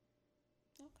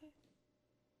 Okay.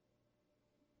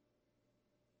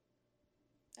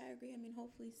 I agree. I mean,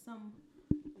 hopefully some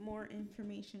more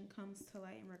information comes to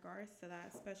light in regards to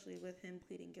that, especially with him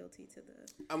pleading guilty to the.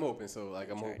 I'm hoping so. Like,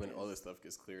 I'm hoping charges. all this stuff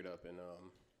gets cleared up. And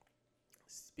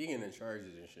speaking of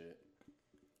charges and shit,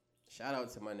 shout out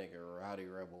to my nigga Rowdy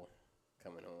Rebel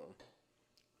coming home.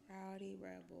 Rowdy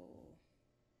Rebel.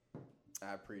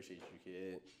 I appreciate you,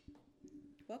 kid.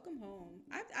 Welcome home.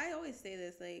 I always say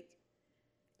this, like,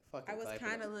 Fucking I was clap it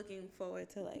kind up. of looking forward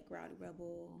to like Rowdy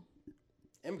Rebel,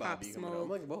 and Pop Bobby coming Smoke, home.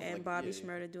 Like, both, and like, Bobby yeah.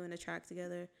 Shmurda doing a track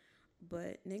together.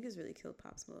 But niggas really killed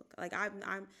Pop Smoke. Like,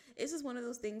 I'm. It's just one of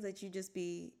those things that you just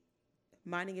be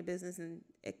minding your business and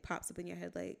it pops up in your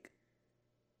head like,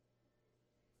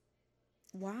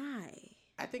 why?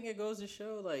 I think it goes to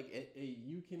show, like,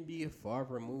 you can be far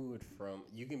removed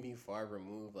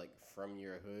like from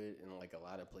your hood in like a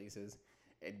lot of places.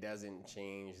 It doesn't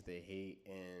change the hate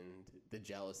and the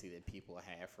jealousy that people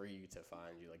have for you to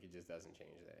find you. Like, it just doesn't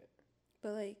change that.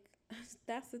 But like,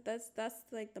 that's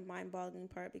like the mind-boggling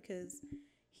part, because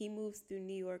he moves through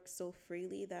New York so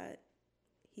freely that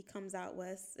he comes out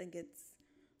west and gets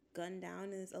gunned down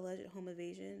in his alleged home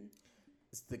evasion.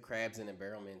 It's the crabs in a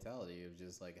barrel mentality of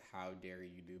just like, how dare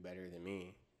you do better than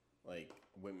me? Like,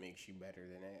 what makes you better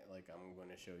than that? Like, I'm going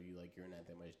to show you like you're not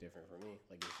that much different from me.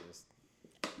 Like, it's just.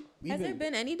 Has there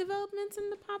been any developments in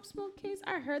the Pop Smoke case?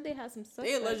 I heard they had some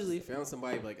suspects. They allegedly found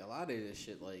somebody. Like, a lot of this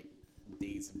shit like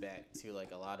dates back to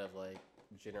like a lot of like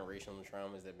generational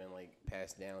traumas that have been like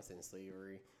passed down since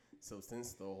slavery. So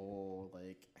since the whole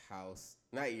like house,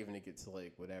 not even to get to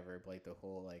like whatever, but like the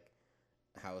whole like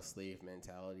house slave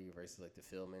mentality versus like the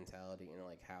field mentality, and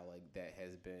like how like that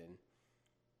has been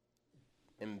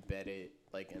embedded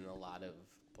like in a lot of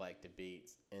black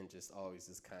debates, and just always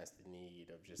this constant need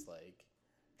of just like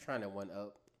trying to one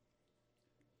up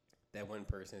that one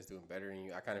person is doing better than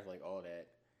you. I kind of feel like all that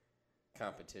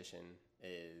competition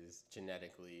is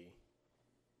genetically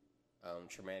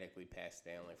traumatically passed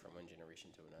down like from one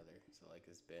generation to another. So like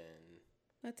it's been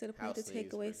But to the point to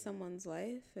take away someone's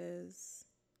life is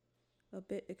a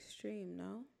bit extreme,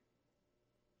 no?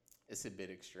 It's a bit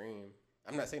extreme.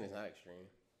 I'm not saying it's not extreme,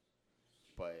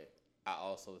 but I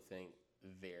also think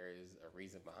there is a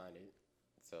reason behind it.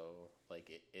 So like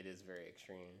it is very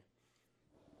extreme.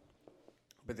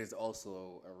 But there's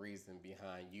also a reason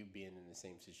behind you being in the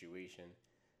same situation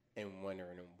and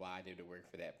wondering why did it work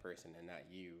for that person and not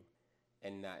you,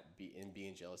 and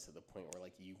being jealous to the point where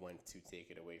like you want to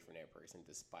take it away from that person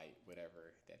despite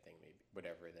whatever that thing may be,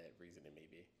 whatever that reason it may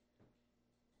be.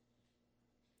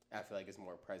 I feel like it's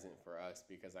more present for us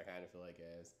because I kind of feel like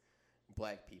as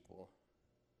Black people,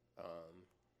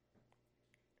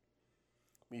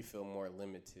 we feel more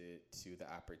limited to the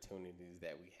opportunities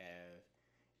that we have.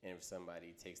 And if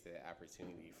somebody takes that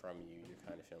opportunity from you, you're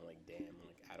kind of feeling like, damn,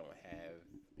 like I don't have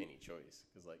any choice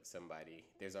because like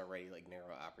there's already like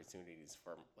narrow opportunities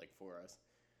for us.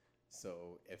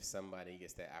 So if somebody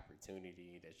gets that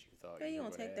opportunity that you thought you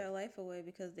won't take their life away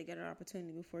because they get an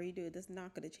opportunity before you do it. That's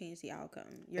not going to change the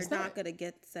outcome. You're not going to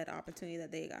get said opportunity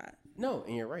that they got. No,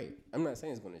 and you're right. I'm not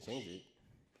saying it's going to change it.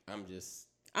 I'm just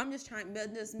trying.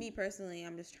 But just me personally,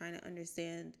 I'm just trying to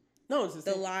understand. No, it's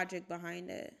the logic behind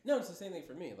it. No, it's the same thing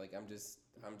for me. Like I'm just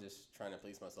trying to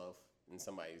place myself in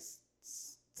somebody's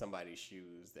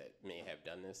shoes that may have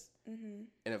done this. Mm-hmm.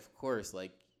 And of course,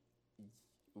 like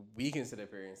we can sit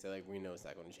up here and say like we know it's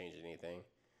not going to change anything,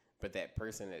 but that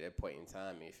person at that point in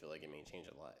time may feel like it may change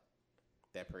a lot.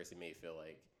 That person may feel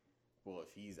like, well,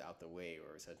 if he's out the way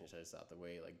or such and such is out the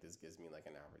way, like this gives me like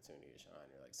an opportunity to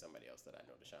shine, or like somebody else that I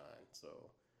know to shine,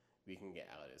 so we can get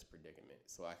out of this predicament.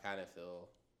 So I kind of feel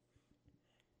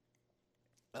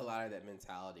a lot of that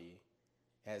mentality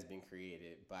has been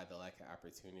created by the lack of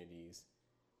opportunities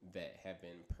that have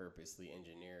been purposely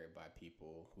engineered by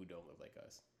people who don't look like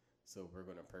us. So we're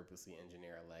going to purposely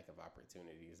engineer a lack of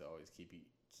opportunities to always keep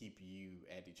you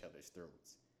at each other's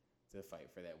throats to fight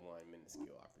for that one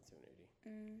minuscule opportunity.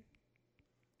 Mm.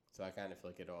 So I kind of feel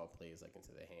like it all plays like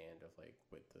into the hand of like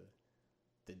with the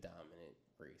dominant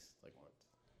race, like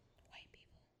once. White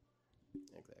people.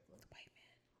 Exactly. White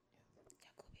men.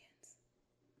 Jacobians.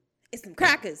 It's some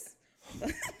crackers.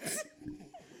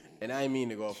 And I didn't mean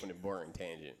to go off on a boring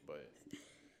tangent, but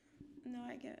no,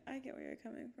 I get where you're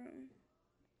coming from.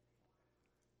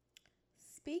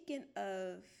 Speaking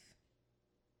of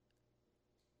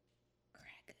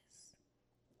crackers.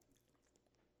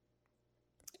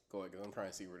 Go ahead, because I'm trying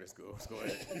to see where this goes. Go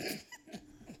ahead. So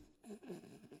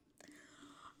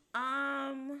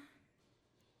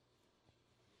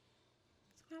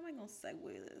how am I gonna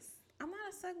segue this? I'm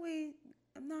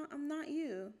not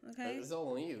you. Okay. It's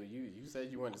all on you. You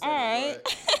said you wanted to segue. All right.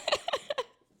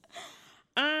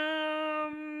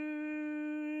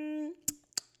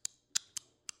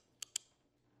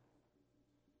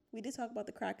 We did talk about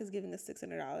the crackers giving us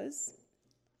 $600.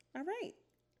 All right.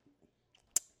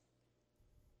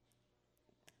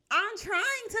 I'm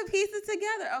trying to piece it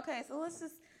together. Okay, so let's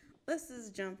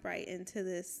just jump right into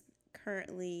this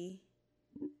currently.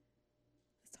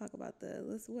 Let's talk about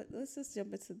let's just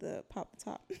jump into the pop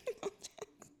top.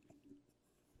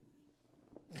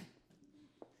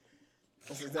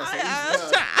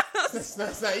 That's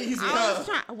not easy.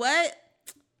 What?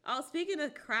 Oh, speaking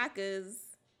of crackers,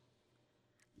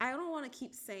 I don't want to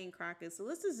keep saying crackers, so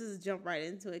let's just jump right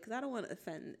into it because I don't want to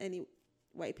offend any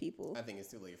white people. I think it's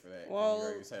too late for that. Well, you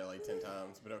already said it like 10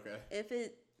 times, but okay. If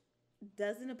it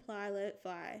doesn't apply, let it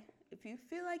fly. If you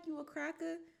feel like you a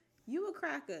cracker, you a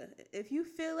cracker. If you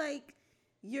feel like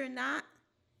you're not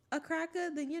a cracker,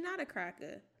 then you're not a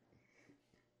cracker.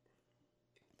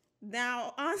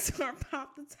 Now, on to our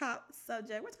pop the top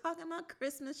subject. We're talking about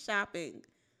Christmas shopping.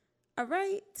 All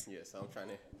right? Yes, I'm trying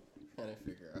to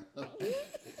figure out.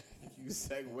 You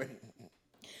segue.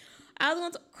 I was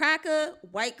going to cracker,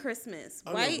 white Christmas.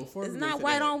 White? No, it's not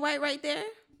white on white right there?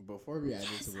 Before we add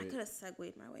into I it. could have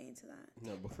segued my way into that.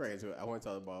 No, before I get into it, I want to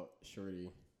talk about Shorty,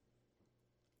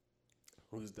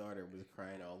 whose daughter was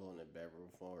crying all on the bedroom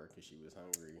floor because she was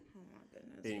hungry. Oh, my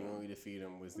goodness. The only way to feed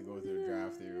him was to go through the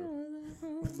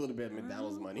drive-thru with a little bit of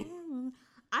McDonald's money.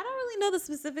 I don't really know the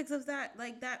specifics of that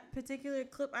particular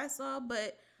clip I saw,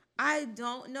 but I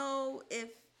don't know if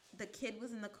the kid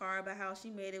was in the car, but how she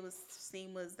made it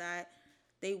seem was that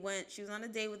she was on a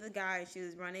date with a guy. She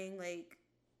was running like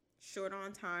short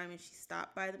on time, and she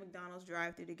stopped by the McDonald's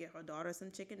drive-thru to get her daughter some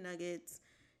chicken nuggets.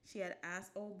 She had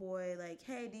asked old boy like,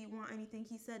 "Hey, do you want anything?"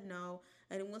 He said no,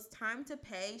 and it was time to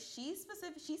pay. She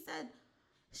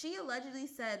allegedly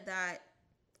said that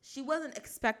she wasn't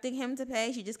expecting him to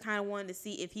pay. She just kind of wanted to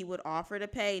see if he would offer to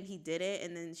pay, and he didn't.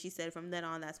 And then she said from then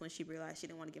on, that's when she realized she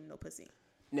didn't want to give him no pussy.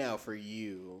 Now, for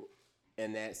you,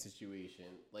 in that situation,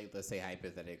 like let's say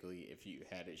hypothetically, if you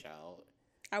had a child,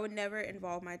 I would never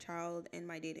involve my child in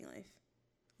my dating life.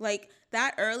 Like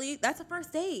that early, that's a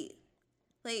first date.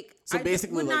 Like so I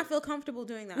basically would like, not feel comfortable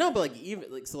doing that. No, but like even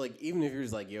if you're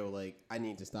just like, yo, like I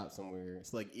need to stop somewhere.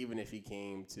 So like even if he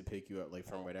came to pick you up like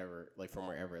from wherever, like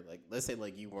let's say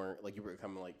like you were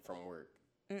coming like from work.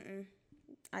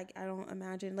 I don't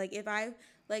imagine like if I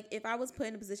was put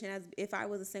in a position as if I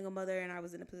was a single mother and I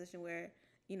was in a position where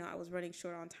I was running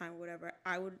short on time or whatever,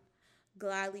 I would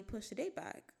gladly push the date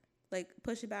back, like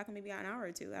push it back maybe an hour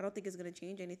or two. I don't think it's gonna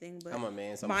change anything. But I'm a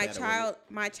man, so my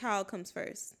child comes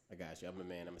first. I got you. I'm a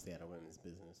man. I'm gonna stay out of women's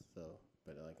business. So,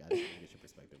 but like I just want to get your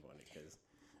perspective on it because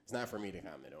it's not for me to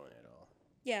comment on at all.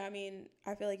 Yeah, I mean,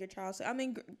 I feel like your child. I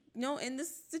mean, in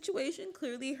this situation,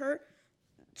 clearly her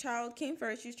child came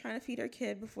first. She was trying to feed her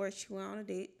kid before she went on a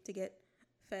date to get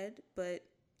fed. But,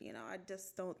 I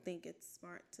just don't think it's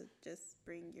smart to just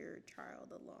bring your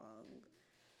child along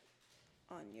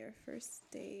on your first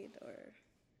date. Or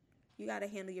you got to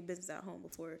handle your business at home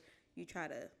before you try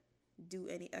to do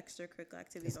any extracurricular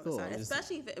activities on the side,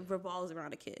 especially if it revolves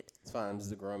around a kid. It's fine. I'm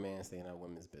just a grown man staying out of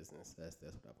women's business. That's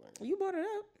what I've learned. You brought it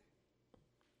up.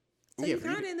 So you're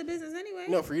kind of in the business anyway.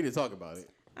 No, for you to talk about it.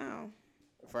 Oh.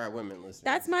 For our women listeners.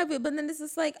 That's my view. But then this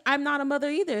is like, I'm not a mother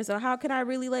either. So how can I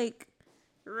really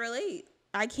relate?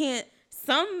 I can't.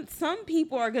 Some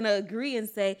people are going to agree and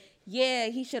say, yeah,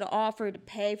 he should have offered to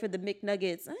pay for the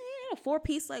McNuggets. A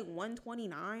 4-piece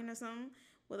 $129 or something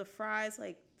with a fries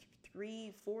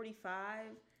 $3.45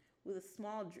 with a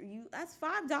small that's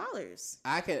 $5.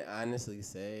 I can honestly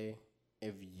say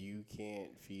if you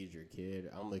can't feed your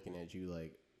kid, I'm looking at you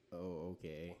like, oh,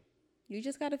 okay. You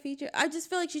just gotta feed I just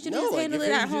feel like she should just handle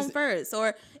it at home first.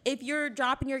 Or if you're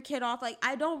dropping your kid off,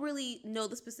 I don't really know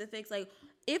the specifics.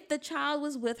 If the child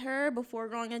was with her before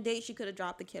going on a date, she could have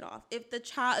dropped the kid off. If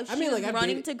she was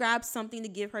running to grab something to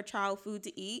give her child food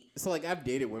to eat. So I've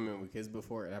dated women with kids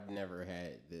before, and I've never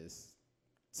had this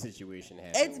situation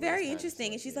happen. It's very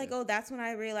interesting. And she's like, oh, that's when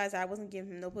I realized I wasn't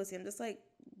giving him no pussy. I'm just like,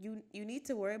 you need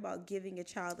to worry about giving a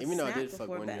child a Even though snack I did fuck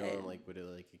before one bed. girl with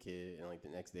a kid, and the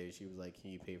next day she was like, can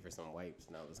you pay for some wipes?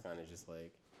 And I was kind of just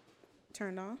like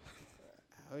turned off.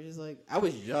 I was just like, I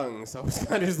was young, so I was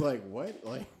kind of just like, what?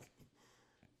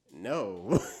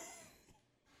 No.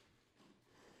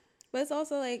 But it's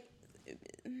also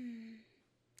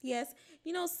yes,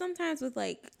 sometimes with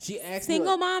she asked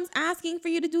single moms asking for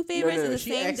you to do favors is the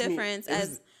same difference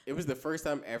as. It was the first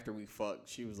time after we fucked.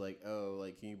 She was like, "Oh,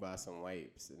 can you buy some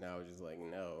wipes?" And I was just like,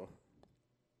 "No."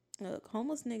 Look,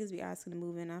 homeless niggas be asking to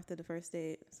move in after the first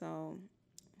date, so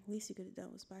at least you could have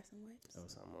done was buy some wipes. Oh,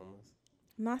 so I'm homeless.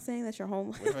 I'm not saying that you're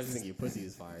homeless. What if I just think your pussy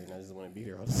is fire and I just want to be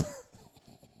there all the time?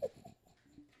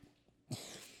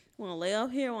 Want to lay up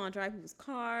here, want to drive people's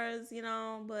cars,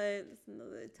 but it's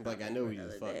another time. I know we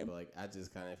just fucked, but I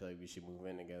just kind of feel like we should move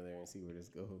in together and see where this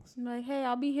goes. I'm hey,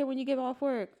 I'll be here when you get off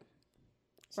work.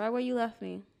 Right where you left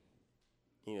me.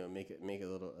 Make a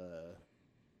little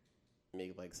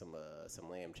make some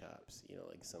lamb chops.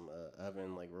 Some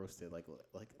oven roasted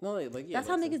yeah. That's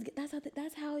how niggas.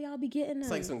 That's how y'all be getting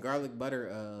them. It's some garlic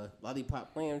butter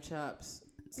lollipop lamb chops.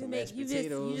 Some mashed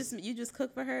potatoes. You just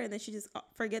cook for her and then she just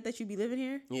forget that you be living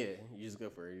here. Yeah, you just go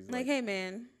for it. Hey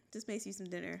man, just makes you some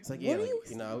dinner. It's yeah,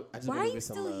 I just why are you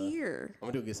still here? I'm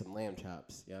gonna go get some lamb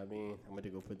chops. You know what I mean? I'm gonna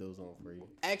go put those on for you.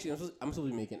 Actually, I'm supposed to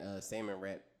be making salmon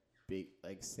wrapped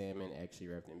salmon actually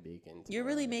wrapped in bacon. You're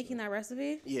really making that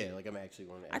recipe? Yeah, I'm actually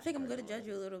going to. I think I'm gonna judge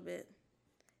you a little bit.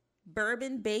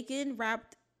 Bourbon bacon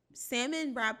wrapped.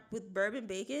 Salmon wrapped with bourbon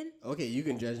bacon. Okay, you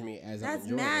can judge me as I'm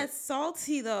enjoying it. That's mad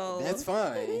salty though. That's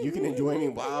fine. You can enjoy me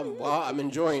while I'm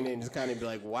enjoying it and just kind of be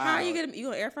like, wow. How are you gonna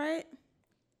air fry it?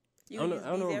 I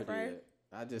don't know air fryer?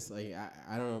 I just I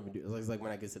don't know if I'm do. It's like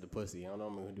when I get to the pussy. I don't know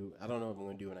what I'm gonna do. I don't know what I'm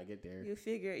gonna do when I get there. You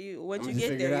figure once you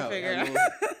get there, you figure it out.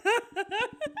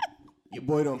 Your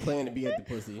boy don't plan to be at the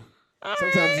pussy.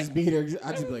 Sometimes just be there.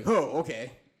 I just be like, oh,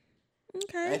 okay.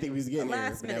 Okay. I didn't think we was getting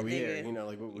there, but now we here.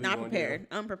 What not prepared,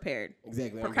 unprepared.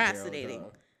 Exactly. Procrastinating.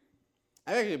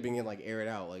 I've actually been getting air it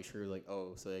out. Sure,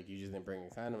 oh, so you just didn't bring a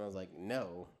condom? I was like,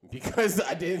 no, because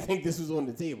I didn't think this was on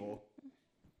the table.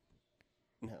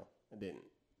 No, I didn't.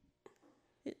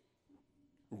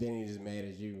 Then he's just mad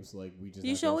at you. So we just.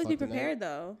 You should always be prepared,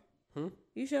 though. Hmm?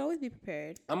 You should always be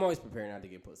prepared. I'm always prepared not to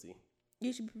get pussy.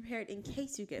 You should be prepared in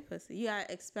case you get pussy. You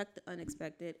gotta expect the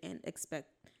unexpected and expect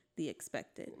the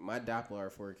expected. My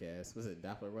Doppler forecast. Was it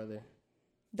Doppler weather?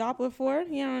 Doppler 4?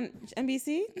 You on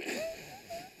NBC?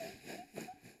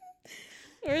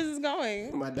 Where is this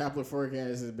going? My Doppler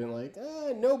forecast has been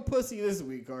no pussy this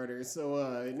week, Carter.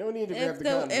 So no need to grab the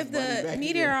condoms. If the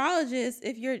meteorologist,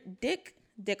 if your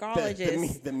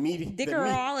dickologist, the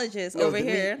meteorologist over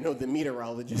here. The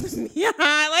meteorologist. Yeah,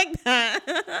 I like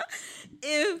that.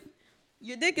 If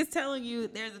your dick is telling you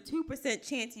there's a 2%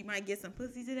 chance you might get some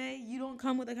pussy today, you don't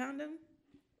come with a condom?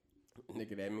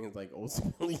 Nigga, that means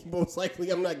ultimately, most likely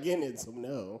I'm not getting it, so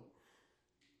no.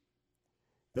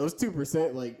 Those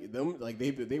 2%, them,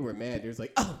 they were mad. There's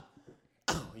oh,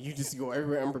 You just go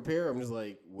everywhere unprepared. I'm just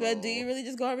like, whoa. But do you really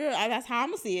just go over here? That's how I'm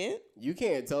gonna see it. You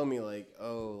can't tell me like,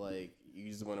 oh, like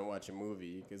you just want to watch a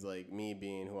movie because like me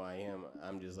being who I am,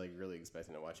 I'm just like really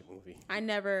expecting to watch a movie. I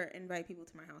never invite people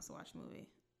to my house to watch a movie.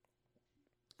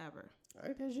 Ever. All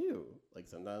right, that's you. Like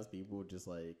sometimes people just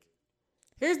like.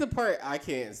 Here's the part I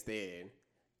can't stand.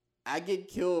 I get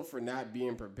killed for not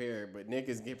being prepared, but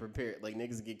niggas get prepared. Like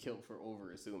niggas get killed for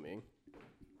over assuming.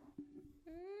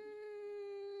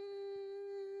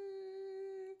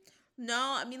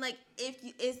 No, I mean like if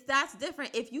you, that's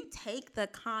different. If you take the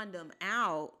condom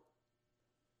out,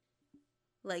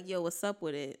 like yo, what's up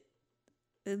with it?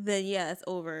 Then yeah, it's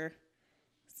over.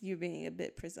 You're being a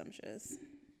bit presumptuous.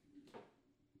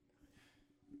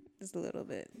 Just a little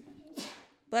bit.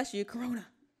 Bless you, Corona.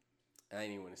 I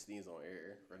didn't even want to sneeze on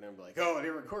air. For them to be like, oh,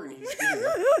 they're recording. He's sneezing.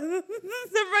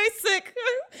 Everybody's sick.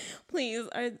 Please,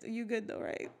 are you good though,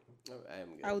 right? I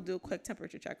am good. I will do a quick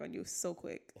temperature check on you, so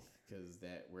quick. Because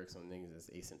that works on niggas that's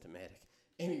asymptomatic.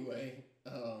 Anyway,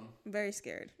 I'm very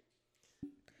scared.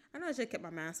 I know I should have kept my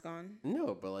mask on.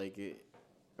 no, but like it.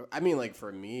 I mean, like for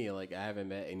me, like I haven't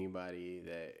met anybody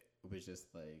that was just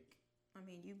like. I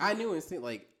mean, you. I knew instinct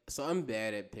like so. I'm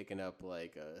bad at picking up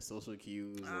like social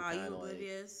cues. And Ah, you kinda, like,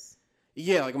 oblivious.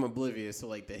 yeah, like I'm oblivious. So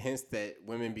like the hints that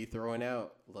women be throwing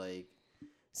out, like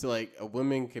so like a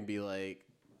woman can be like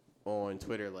on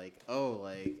Twitter, like oh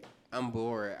like I'm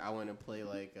bored. I want to play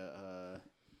like a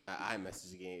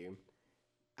iMessage game.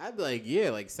 I'd be like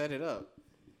yeah, like set it up.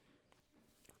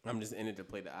 I'm just in it to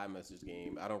play the iMessage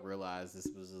game. I don't realize this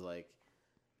was like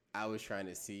I was trying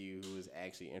to see who was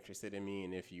actually interested in me,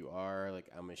 and if you are, like,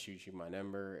 I'm gonna shoot you my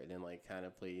number, and then like kind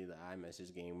of play the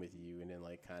iMessage game with you, and then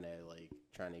like kind of like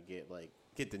trying to get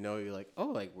to know you, like, oh,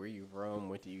 like where you from,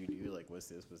 what do you do, like what's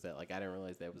this, what's that, like I didn't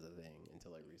realize that was a thing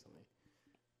until like recently.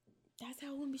 That's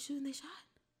how women be shooting their shot.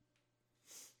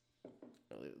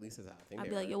 Well, at least that's how I think. I'd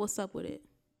be like, yo, what's up with it?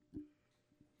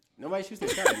 Nobody shoots their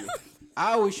shot at me.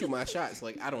 I always shoot my shots.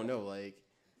 Like I don't know, like.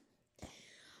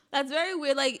 That's very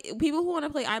weird. Like people who want to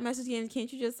play iMessage games,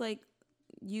 can't you just like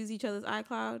use each other's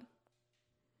iCloud?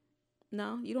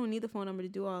 No, you don't need the phone number to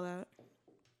do all that.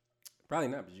 Probably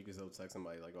not, but you can still text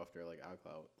somebody like off their like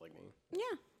iCloud, like me. Yeah,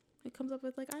 it comes up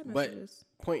with like iMessages.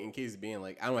 But point in case being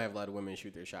like, I don't have a lot of women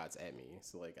shoot their shots at me,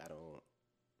 so like I don't.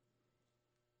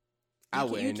 I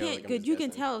wouldn't know. Like, you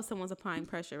can tell if someone's applying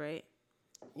pressure, right?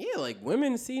 Yeah, like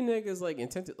women see niggas like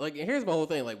intent. Like here's my whole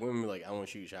thing. Like women be like, I want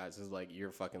to shoot shots. It's like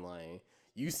you're fucking lying.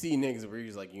 You see niggas where you're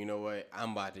just like, you know what?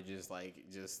 I'm about to just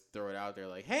throw it out there.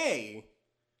 Like, hey,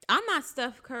 I'm not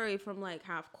Steph Curry from like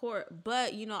half court,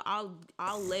 but you know,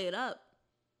 I'll lay it up.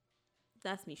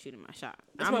 That's me shooting my shot.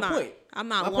 That's my point. I'm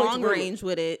not My point's long range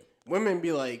with it. women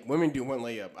be like, women do one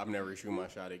layup. I'm never shooting my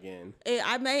shot again.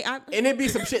 And it'd be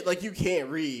some shit like you can't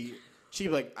read. She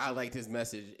be like, I like this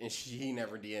message, and he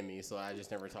never DM me, so I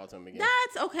just never talked to him again.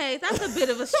 That's okay. That's a bit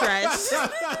of a stretch.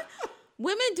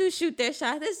 Women do shoot their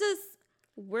shots. It's just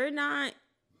we're not.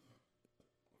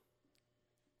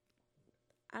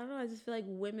 I don't know. I just feel like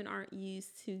women aren't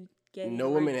used to getting. No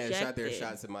woman rejected. has shot their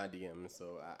shots in my DMs,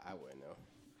 so I wouldn't know.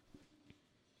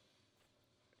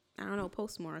 I don't know.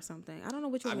 Post more or something. I don't know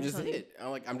what you're. I'm just it.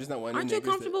 I'm just not one. Aren't you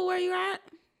comfortable where you're at?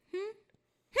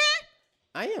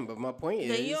 I am, but my point is.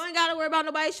 Then you ain't gotta worry about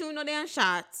nobody shooting no damn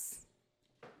shots.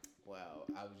 Wow,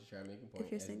 I was just trying to make a point.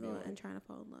 If you're single and trying to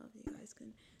fall in love, you guys can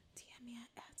DM me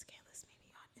at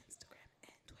 @scandalousmimi on Instagram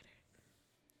and Twitter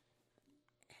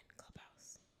and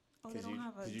Clubhouse. Oh, they don't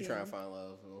have a Cause you trying to find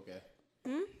love, okay?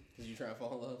 Cause you trying to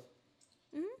fall in love.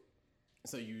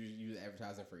 So you use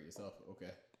advertising for yourself,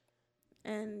 okay?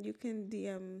 And you can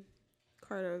DM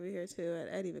Carter over here too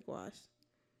at Eddie McWash.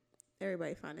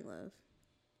 Everybody finding love.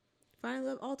 Finding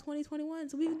love all 2021.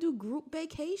 So we can do group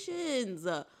vacations.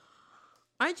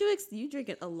 Aren't you you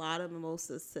drinking a lot of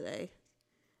mimosas today?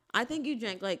 I think you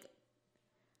drank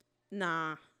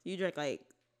you drank like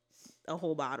a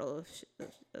whole bottle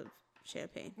of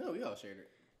champagne. No, we all shared it.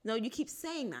 No, you keep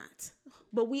saying that.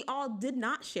 But we all did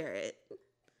not share it.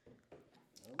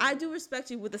 I do respect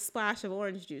you with a splash of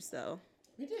orange juice though.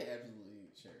 We did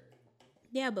absolutely share it.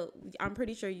 Yeah, but I'm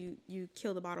pretty sure you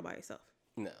killed the bottle by yourself.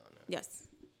 No. Yes.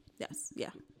 Yeah.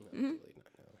 No, absolutely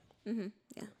not. No.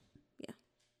 Yeah.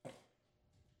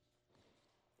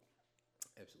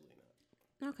 Absolutely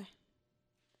not. Okay.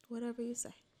 Whatever you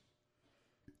say.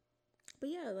 But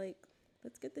yeah, like,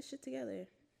 let's get this shit together.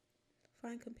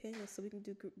 Find companions so we can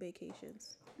do group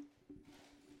vacations.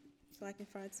 So I can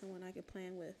find someone I can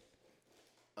plan with.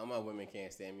 All my women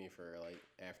can't stand me for like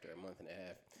after a month and a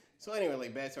half. So anyway,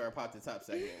 like back to our pop the top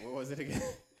segment. What was it again?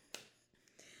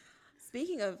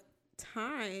 Speaking of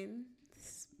time,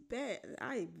 spent.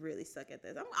 I really suck at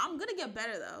this. I'm gonna get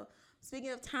better though.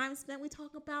 Speaking of time spent, we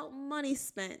talk about money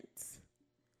spent.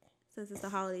 Since it's the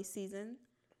holiday season,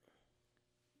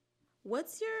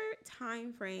 what's your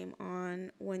time frame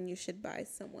on when you should buy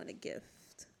someone a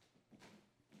gift?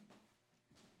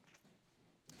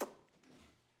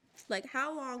 Like,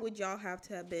 how long would y'all have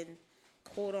to have been,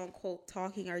 quote unquote,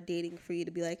 talking or dating for you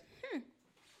to be like,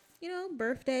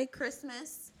 birthday,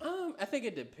 Christmas? I think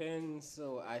it depends.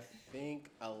 So I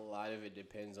think a lot of it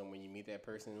depends on when you meet that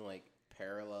person, like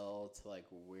parallel to like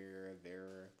where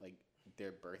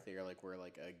their birthday or like where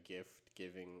like a gift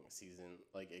giving season,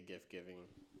 like a gift giving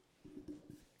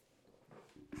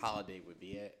holiday would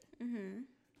be at. Mm-hmm.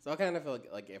 So I kind of feel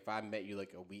like if I met you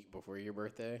like a week before your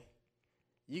birthday,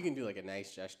 you can do like a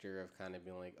nice gesture of kind of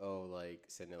being like, oh, like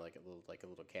sending like a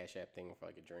little Cash App thing for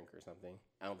like a drink or something.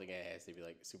 I don't think it has to be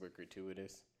like super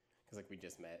gratuitous because like we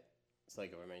just met. So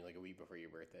like if I met you like a week before your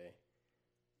birthday,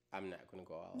 I'm not gonna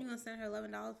go out. You gonna send her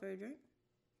 $11 for a drink?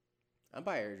 I'll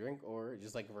buy her a drink, or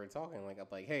just like if we're talking, like I'm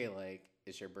like, hey, like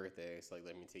it's your birthday, so like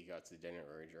let me take you out to dinner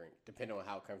or a drink, depending on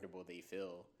how comfortable they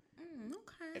feel.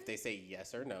 Okay. If they say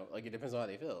yes or no, like it depends on how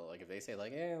they feel. Like if they say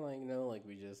like, yeah, like no, like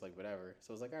we just like whatever.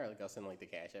 So it's like, all right, like I'll send like the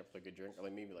Cash App for like a drink, or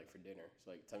like maybe like for dinner.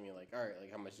 So like tell me like, all right,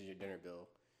 like how much is your dinner bill?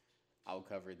 I'll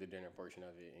cover the dinner portion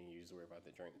of it, and you just worry about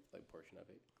the drink like portion of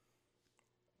it.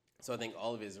 So I think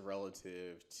all of it is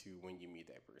relative to when you meet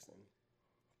that person.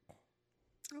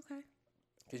 Okay.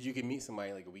 Because you can meet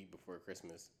somebody like a week before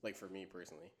Christmas. Like for me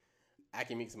personally, I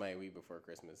can meet somebody a week before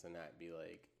Christmas and not be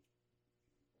like,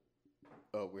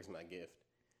 oh, where's my gift?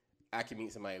 I can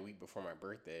meet somebody a week before my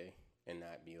birthday and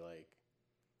not be like,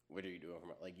 what are you doing for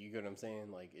my, like, you get what I'm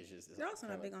saying? Like, it's just. You're also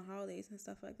not big on holidays and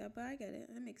stuff like that, but I get it.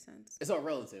 It makes sense. It's all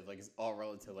relative. Like, it's all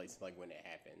relative, like, to, like when it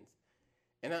happens.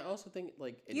 And I also think,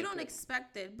 like. You don't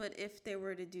expect it, but if they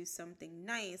were to do something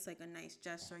nice, like a nice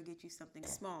gesture, or get you something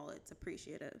small, it's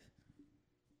appreciative.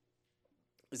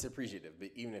 It's appreciative, but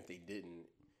even if they didn't,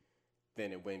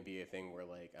 then it wouldn't be a thing where,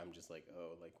 like, I'm just like,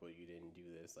 oh, like, well, you didn't do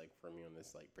this, like, for me on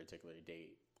this, like, particular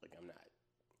date. Like, I'm not.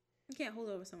 You can't hold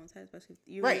it over someone's head, especially if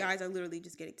you Right. guys are literally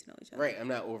just getting to know each other. Right. I'm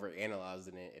not over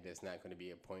analyzing it, and it's not going to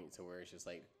be a point to where it's just,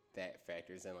 like, that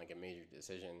factors in, like, a major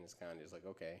decision. It's kind of just like,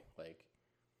 okay, like,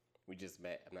 we just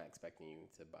met. I'm not expecting you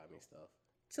to buy me stuff.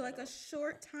 So, like, a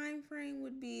short time frame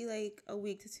would be, like, a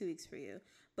week to 2 weeks for you.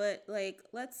 But, like,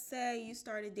 let's say you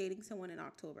started dating someone in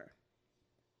October.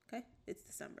 Okay? It's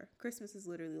December. Christmas is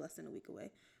literally less than a week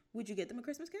away. Would you get them a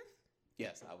Christmas gift?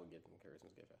 Yes, I would get them a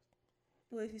Christmas gift.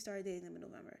 What if you started dating them in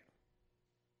November?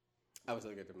 I would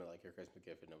still get them, like, your Christmas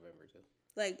gift in November, too.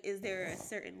 Like, is there a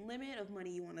certain limit of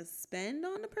money you want to spend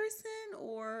on the person,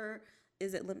 or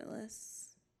is it limitless?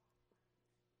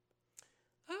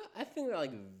 I think that,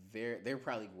 like, there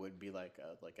probably would be, like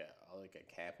a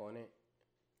cap on it.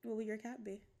 What would your cap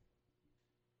be?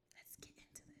 Let's get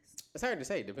into this. It's hard to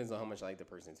say. It depends on how much I like the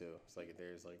person, too. It's like,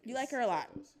 there's, like... You like her a lot?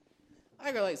 I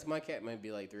like her, like, so my cap might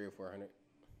be, like, $300 or $400.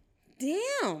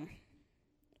 Damn.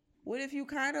 What if you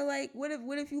kind of like, what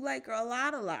if you like her a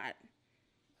lot?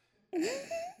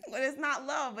 But it's not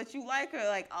love, but you like her,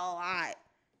 like, a lot.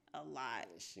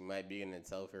 She might be in a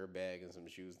Telfair bag and some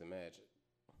shoes to match it.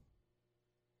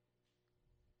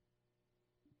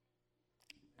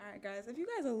 All right, guys, if you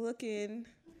guys are looking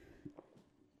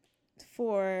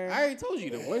for... I already told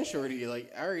you the one shorty,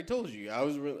 like, I already told you. I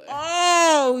was really...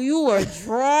 Oh, you were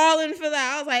drawing for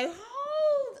that. I was like,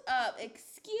 hold up.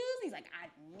 Excuse me. He's like, I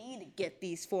need to get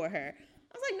these for her.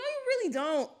 I was like, no, you really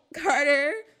don't,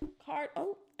 Carter.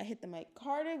 Oh, I hit the mic.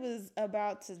 Carter was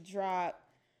about to drop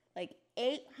like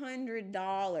 $800.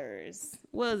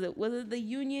 What was it? Was it the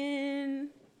Union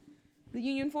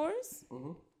Force?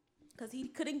 Mm-hmm. Because he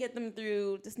couldn't get them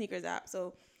through the sneakers app.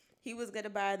 So he was going to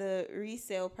buy the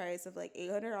resale price of like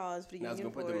 $800 for the Union Force. Now he's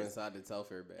going to put them inside the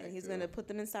Telfair bag. And he's going to put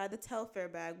them inside the Telfair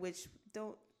bag, which is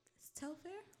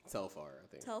Telfair? Telfar, I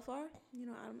think. Telfar? You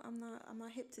know, I'm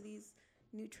not hip to these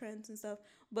new trends and stuff.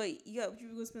 But yeah, you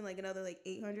were going to spend like another like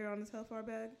 $800 on the Telfar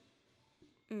bag?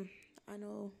 I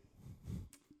know.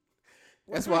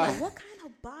 What kind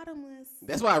of bottomless?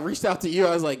 That's why I reached out to you.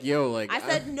 I was like, yo, like. I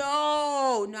said,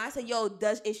 no. I said, yo,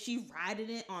 is she riding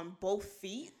it on both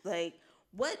feet? Like,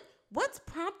 what's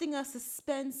prompting us to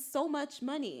spend so much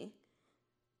money?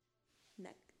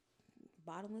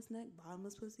 Bottomless neck,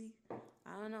 bottomless pussy.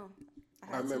 I don't know.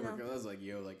 I remember because I was like,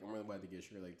 yo, like, I'm really about to get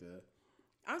sure, like,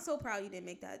 I'm so proud you didn't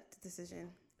make that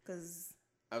decision because.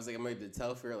 I was like, I'm going to get the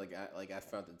Telfair. I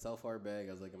found the Telfar bag.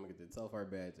 I was like, I'm going to get the Telfar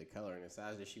bag, the color and the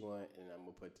size that she want, and I'm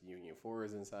going to put the Union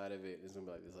 4s inside of it. It's going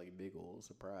to be like this, like, big old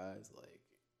surprise.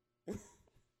 Like.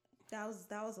 That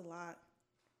was a lot.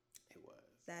 It was.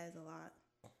 That is a lot.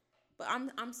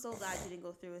 But I'm so glad you didn't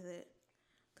go through with it,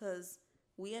 because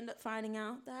we end up finding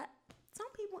out that some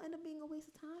people end up being a waste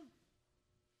of time.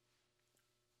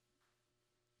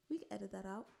 We can edit that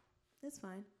out. It's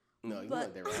fine. No, you But-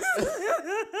 went there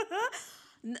right.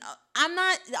 No, I'm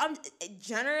not. I'm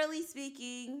generally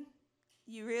speaking.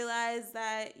 You realize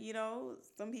that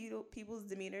some people's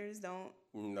demeanors don't.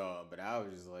 No, but I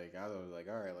was like, all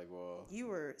right, like, well, You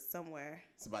were somewhere.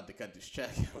 it's about to cut this check.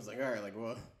 I was like, all right, like,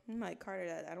 well. I'm like,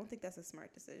 Carter, I don't think that's a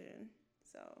smart decision.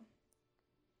 So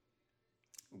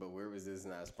But where was this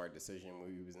not a smart decision when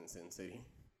we was in Sin City?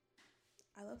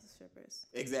 I love the strippers.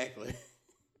 Exactly.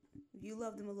 You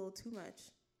love them a little too much.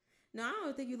 No, I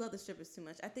don't think you love the strippers too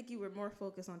much. I think you were more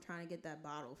focused on trying to get that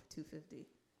bottle for $250,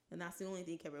 and that's the only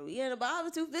thing you kept. We getting a bottle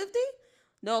for $250?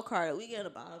 No, Carter, we getting a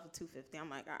bottle for $250. I'm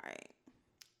like, all right.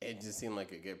 It just seemed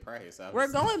like a good price.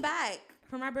 We're going back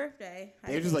for my birthday.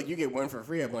 They were just like, you get one for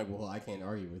free. I'm like, well, I can't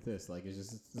argue with this. Like, it's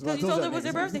just. Because you told her it was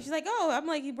your birthday. She's like, oh, I'm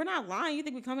like, we're not lying. You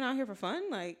think we're coming out here for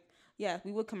fun? Like, yeah,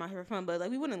 we would come out here for fun, but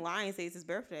like, we wouldn't lie and say it's his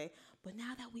birthday. But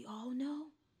now that we all know,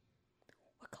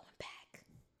 we're going back.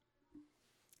 I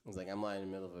was like, I'm lying in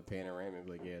the middle of a panorama.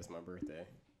 Like, yeah, it's my birthday.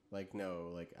 Like,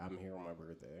 no, like, I'm here on my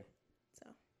birthday. So,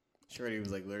 Shorty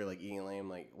was like, literally, like, eating lame.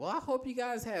 Like, well, I hope you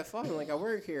guys have fun. Like, I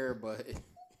work here, but.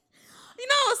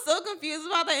 I was so confused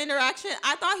about the interaction.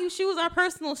 I thought she was our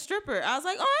personal stripper. I was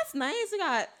like, oh, that's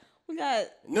nice. We got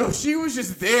No, she was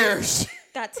just there.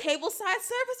 got tableside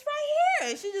service right here.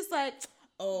 And she just like,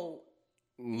 oh,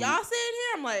 y'all sitting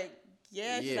here? I'm like,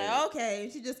 yeah. She's Yeah. like, okay.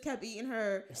 And she just kept eating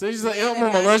her. So she's like, Yeah, I'm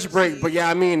on my lunch and break, cheese. but yeah,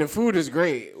 I mean, the food is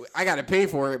great. I got to pay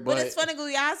for it, But but. it's funny because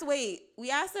we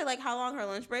asked her like how long her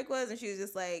lunch break was, and she was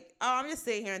just like, oh, I'm just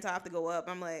sitting here until I have to go up.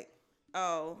 I'm like,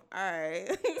 oh, all right.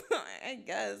 I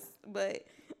guess. But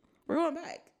we're going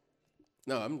back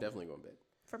No, I'm definitely going back.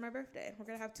 for my birthday. We're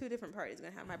going to have 2 different parties. We're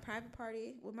going to have my private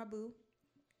party with my boo,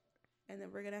 and then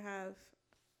we're going to have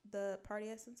the party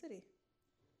at Sin City.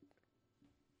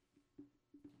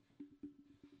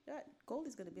 Yeah,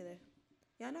 Goldie's going to be there.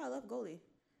 Yeah, I know. I love Goldie.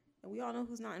 And we all know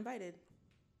who's not invited.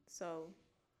 So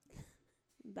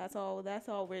that's all.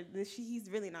 He's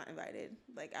really not invited,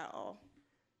 like, at all.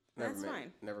 That's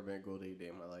fine. Never been a Goldie day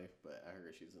in my life, but I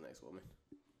heard she's a nice woman.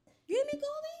 You didn't meet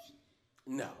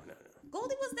Goldie? No.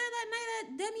 Goldie was there that night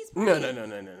at Demi's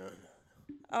party. No.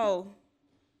 Oh.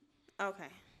 Okay.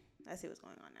 I see what's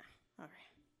going on now. All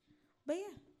right. But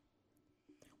yeah.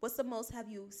 What's the most have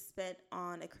you spent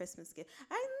on a Christmas gift?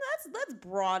 Let's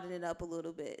broaden it up a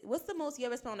little bit. What's the most you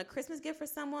ever spent on a Christmas gift for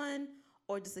someone,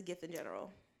 or just a gift in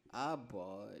general? I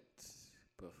bought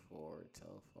before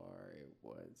Telfar. It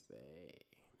was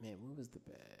man. What was the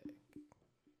bag?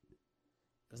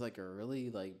 It was like a really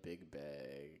like big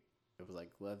bag. It was like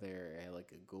leather. It had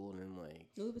like a golden like.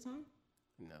 Louis Vuitton?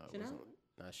 No, it Chanel? wasn't.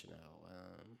 Not Chanel.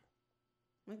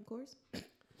 Michael Kors?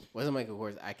 Wasn't Michael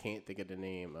Kors. I can't think of the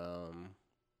name.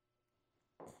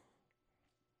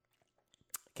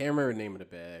 Can't remember the name of the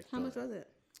bag. How much was it?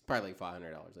 Probably like $500,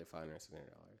 like $500,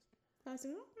 $600. Okay.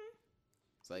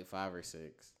 It's like 5 or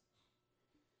 6.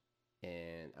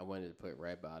 And I wanted to put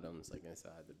red bottoms like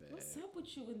inside the bag. What's up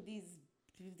with you in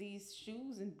these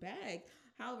shoes and bags?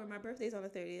 However, my birthday's on the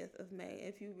 30th of May.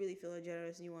 If you really feeling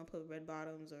generous and you want to put red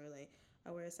bottoms, or like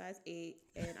I wear a size 8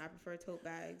 and I prefer tote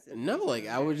bags. No, like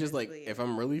I would just like Really, if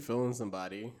I'm really feeling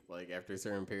somebody, like after a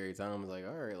certain period of time, I was like,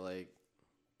 all right, like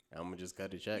I'm gonna just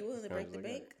cut the check. You willing to And I break was the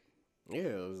like, bank? all right.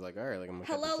 Yeah, it was like, all right, like I'm gonna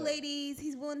cut Hello, the check. ladies.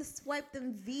 He's willing to swipe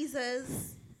them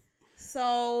visas.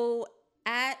 So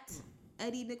at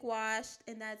Eddie McWashed,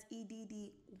 and that's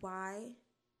EDDY.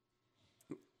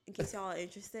 In case y'all are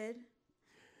interested,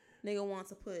 nigga wants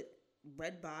to put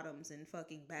red bottoms in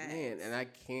fucking bags. Man, and I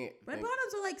can't. Red think-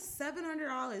 bottoms are like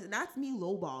 $700, and that's me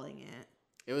lowballing it.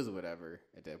 It was whatever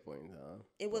at that point in time.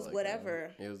 It was Like, whatever.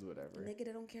 It was whatever. Nigga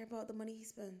that don't care about the money he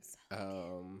spends.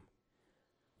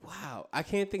 Wow, I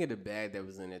can't think of the bag that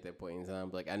was in at that point in time.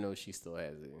 But like I know she still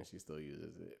has it and she still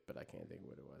uses it, but I can't think of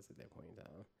what it was at that point in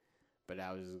time. But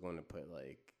I was just going to put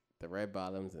like the red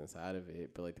bottoms inside of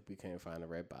it, but like we couldn't find the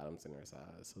red bottoms in her size,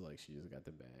 so like she just got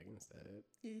the bag instead.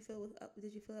 Did you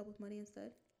fill up with money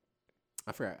instead?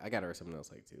 I forgot. I got her something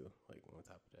else like too, like on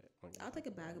top of that. I'll take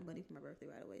a bag of money for my birthday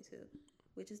right away too,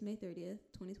 which is May 30th,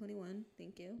 2021.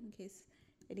 Thank you. In case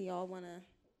any of y'all wanna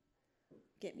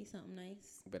get me something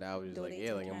nice. But I was just Donate like, yeah,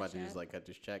 to like I'm about to Cash just App. like cut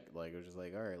this check. Like it was just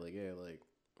like, all right, like yeah, like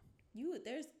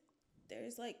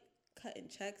There's like cutting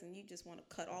checks, and you just want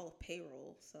to cut all of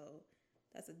payroll, so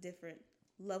that's a different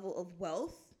level of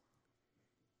wealth.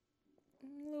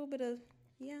 A little bit of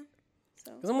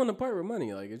So because I'm on the part with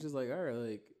money. Like it's just like, all right,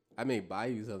 like I may buy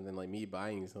you something. Like me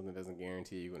buying you something doesn't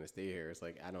guarantee you're gonna stay here. It's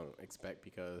like I don't expect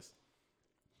because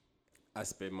I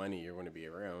spend money you're going to be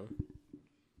around.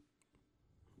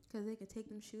 Because they can take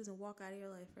them shoes and walk out of your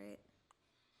life, right?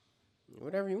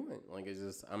 Whatever you want. Like, it's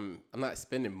just, I'm not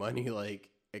spending money, like,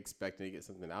 expecting to get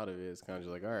something out of it. It's kind of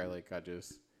just like, all right, like, I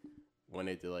just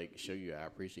wanted to, like, show you I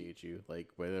appreciate you. Like,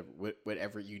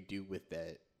 whatever you do with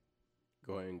that,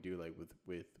 go ahead and do, like,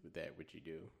 with that, what you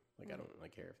do. Like, I don't,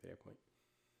 like, care after that point.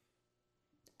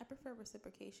 I prefer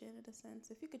reciprocation in a sense.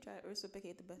 If you could try to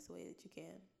reciprocate the best way that you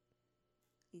can.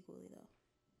 Equally, though.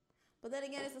 But then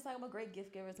again, it's just like I'm a great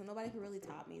gift giver, so nobody can really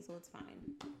top me, so it's fine.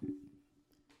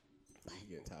 You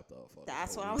getting topped off.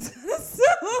 That's what I was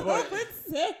going But-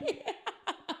 to say.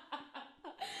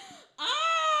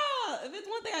 If it's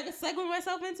one thing I can segue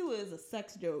myself into, is a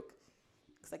sex joke.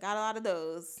 Because I got a lot of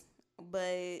those.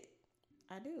 But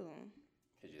I do.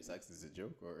 Is your sex is a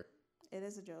joke, or? It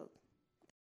is a joke.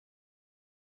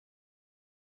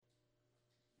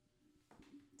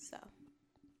 So.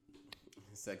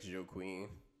 Sex joke queen.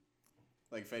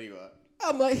 Like Fetty Wap.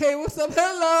 I'm like, hey, what's up?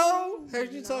 Hello.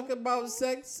 Heard you talking about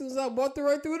sex since I walked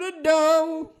right through the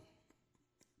door.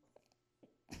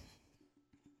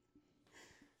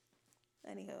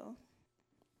 Anywho.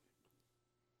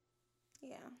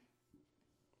 Yeah.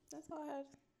 That's all I had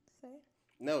to say.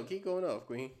 No, keep going off,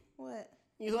 queen. What?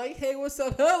 You like, hey, what's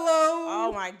up? Hello.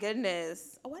 Oh my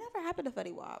goodness. Whatever happened to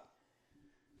Fetty Wap?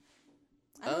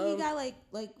 I think he got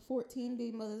like 14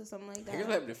 baby mothers or something like that. Here's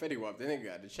what happened to Fetty Wap. Then he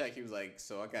got the check. He was like,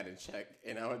 so I got a check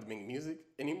and I don't have to make music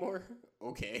anymore?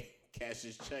 Okay. Cash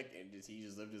his check and he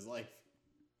just lived his life.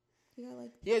 He got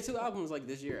like... He had 2 albums like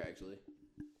this year, actually.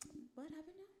 What happened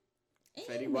now? Ain't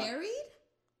Fetty he Wap. married?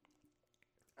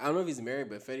 I don't know if he's married,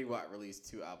 but Fetty Wap released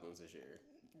 2 albums this year.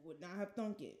 Would not have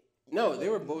thunk it. No, they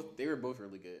were both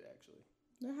really good, actually.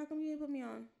 No, how come you didn't put me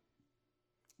on?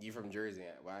 You from Jersey?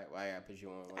 Why I put you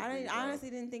on? Like, I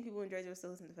honestly didn't think people in Jersey would still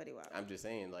listen to Fetty Wap. I'm just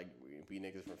saying, like, we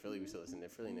niggas from Philly, we still listen to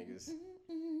Philly niggas.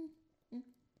 You Is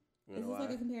know this why? like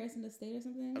a comparison to state or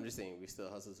something? I'm just saying, we still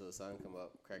hustle till the sun come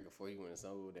up, crack a 40 when the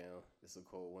sun go down. It's a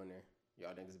cold winter. Y'all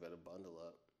niggas better bundle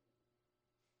up.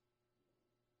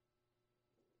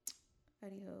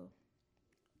 Anywho.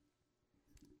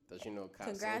 Don't you know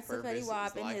cops Congrats on to purpose Fetty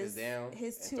Wap lock and us down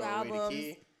his and 2 throw away the albums.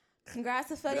 key? Congrats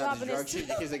to Fetty Without Wap the and drug his shit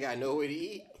because they got nowhere to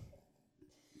eat.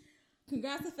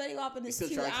 Congrats to Fetty Wap and his still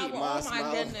 2 trying to keep albums. my Oh my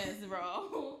smile. goodness,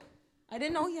 bro. I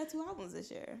didn't know he had 2 albums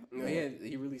this year. No,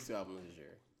 he released 2 albums this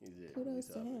year. He did Kudos release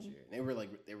to 2 albums him. this year.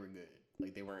 They were good.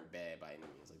 Like, they weren't bad by any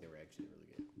means. Like, they were actually really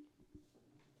good.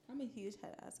 I'm a huge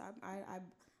head ass.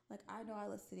 I know I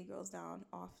let city girls down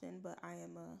often, but I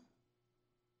am a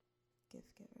gift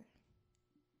giver.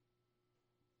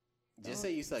 Just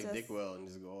say you suck just- dick well and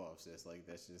just go off, sis. Like,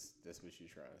 that's what you're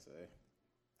trying to say.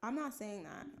 I'm not saying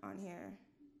that on here.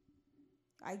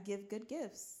 I give good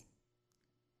gifts.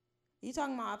 You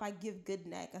talking about if I give good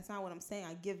neck? That's not what I'm saying.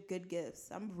 I give good gifts.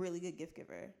 I'm a really good gift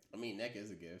giver. I mean, neck is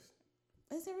a gift.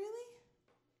 Is it really?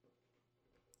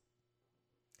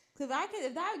 Because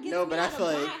if that gets No, me but out I of feel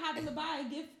like- having to buy a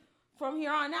gift from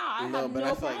here on out, I No, have but no I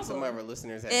feel problem. like some of our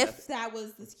listeners have If that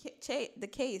was the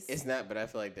case, It's not, but I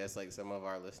feel like that's like some of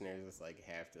our listeners. It's like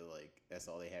have to like that's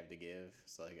all they have to give.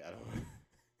 So like I don't.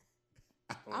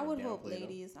 I would hope, downplay them.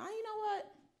 ladies. You know what?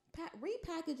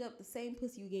 Repackage up the same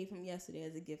pussy you gave him yesterday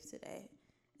as a gift today.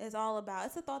 It's all about.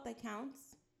 It's a thought that counts.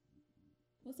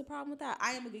 What's the problem with that?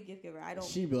 I am a good gift giver. I don't.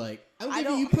 She'd be like, "I'm I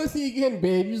giving don't- you pussy again,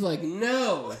 babe." He's like,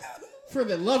 "No, for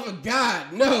the love of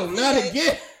God, no, not Like,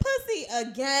 again." Pussy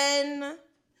again?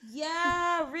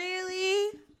 Yeah,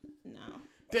 really? No.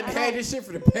 Done I had don't- this shit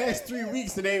for the past 3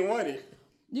 weeks and they ain't want it.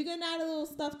 You can add a little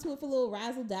stuff to it for a little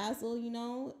razzle dazzle, you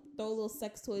know? Throw little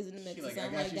sex toys in the mix She or like, "I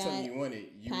something got like you something that. you wanted."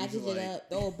 You Package was it like, up,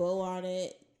 throw a bow on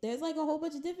it. There's like a whole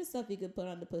bunch of different stuff you could put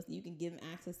on the pussy. You can give him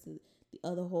access to the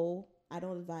other hole. I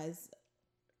don't advise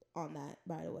on that,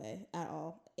 by the way, at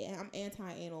all. And I'm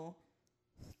anti-anal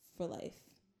for life.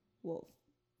 Well,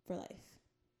 for life.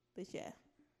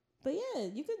 But yeah,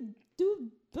 you could do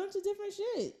a bunch of different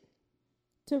shit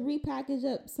to repackage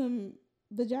up some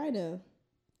vagina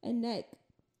and neck.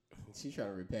 She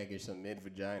trying to repackage some mid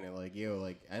vagina. Like, yo,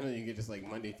 like I know you get just like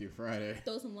Monday through Friday.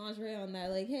 Throw some lingerie on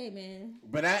that. Like, hey, man.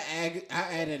 But I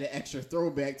added an extra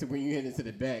throwback to when you hit into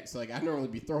the back. So like I normally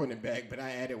be throwing it back, but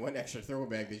I added one extra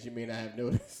throwback that you may not have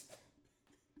noticed.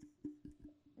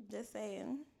 Just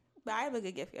saying. But I am a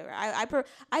good gift giver. I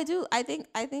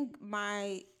think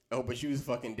my Oh, but you was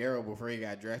fucking Daryl before he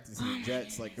got drafted to the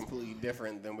Jets. Like completely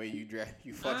different than way you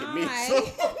fucking me.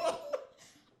 So.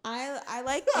 I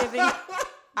like giving.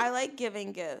 I like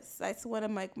giving gifts. That's one of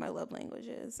my love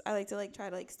languages. I like to try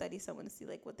to study someone to see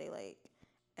what they like,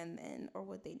 and then or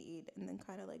what they need, and then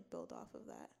kind of build off of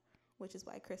that. Which is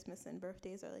why Christmas and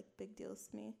birthdays are big deals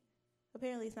to me.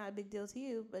 Apparently, it's not a big deal to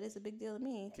you, but it's a big deal to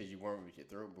me. Because you warm up your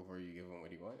throat before you give him what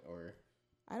he want, or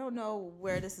I don't know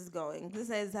where this is going. This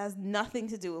has nothing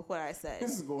to do with what I said.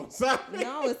 this is going sideways.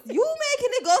 No, it's you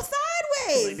making it go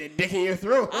sideways. Like that dick in your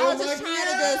throat. I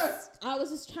was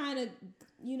just trying to,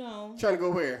 you know. Trying to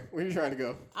go where? Where you trying to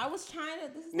go? I was trying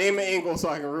to. This is Name an angle so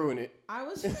I can ruin it. I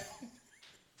was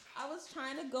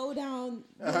trying to go down.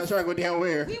 I'm trying to go down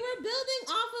where? We were building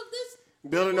off of this.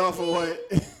 Building off of what?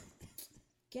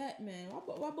 Get man,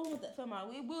 why bone with that film out?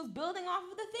 We was building off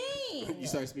of the thing. You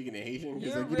started speaking in Haitian.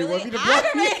 You're Like, you really didn't want me to block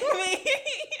you. aggravating me.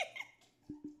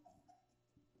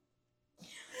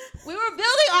 We were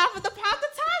building off of the pop the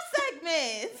top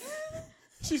segments.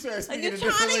 She started Like speaking you're in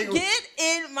different trying to language. get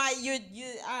in my you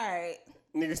all right.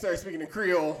 Nigga started speaking in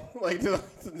Creole. Like, to not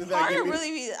Hard get to me.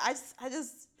 really be. I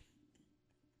just.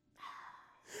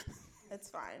 It's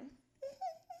fine.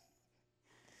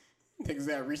 Niggas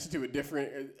that reach into a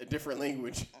different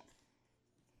language.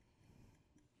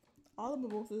 All the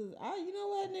mimosas. You know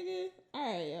what, nigga?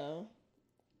 All right, yo.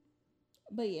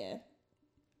 But yeah,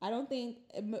 I don't think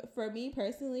for me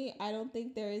personally, I don't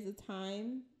think there is a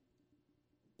time.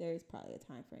 There is probably a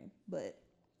time frame, but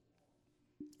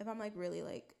if I'm like really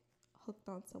like hooked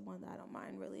on someone, I don't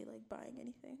mind really like buying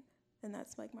anything, and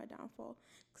that's like my downfall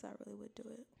because I really would do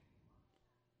it.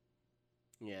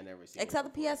 Yeah, I never seen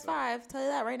Except the it before, PS5. Tell you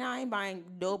that right now, I ain't buying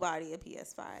nobody a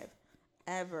PS5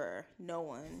 ever. No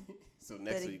one. So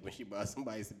next week when she buys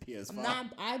somebody's a PS5.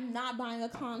 I'm not buying a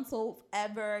console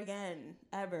ever again.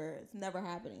 Ever. It's never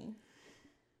happening.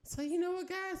 So you know what,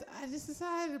 guys? I just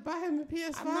decided to buy him a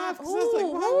PS5. I'm not. So it's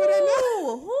like, why would I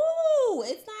not? Who?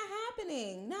 It's not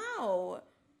happening. No.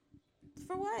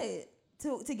 For what?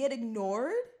 To get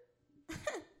ignored?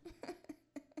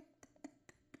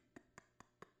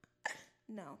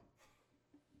 No.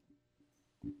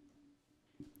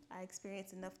 I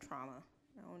experienced enough trauma.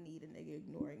 I don't need a nigga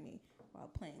ignoring me while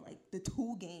playing like the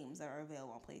 2 games that are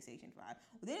available on PlayStation 5.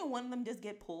 Didn't one of them just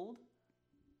get pulled?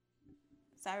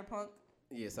 Cyberpunk?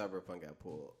 Yeah, Cyberpunk got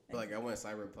pulled. But like I went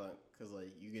Cyberpunk because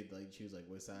like you get to like choose like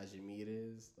what size your meat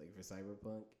is like for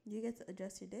Cyberpunk. You get to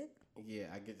adjust your dick? Yeah,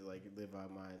 I get to like live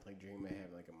out my like dream of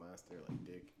having like a monster like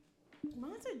dick.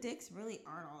 Monster dicks really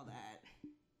aren't all that.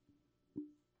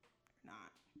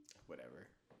 Not. Whatever.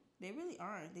 They really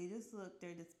aren't. They're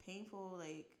just painful.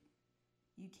 Like,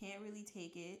 you can't really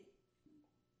take it.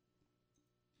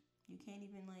 You can't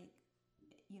even, like,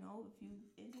 you know, if you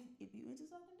into sucking dick,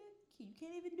 you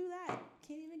can't even do that.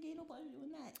 Can't even gain no pleasure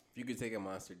doing that. If you could take a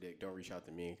monster dick, don't reach out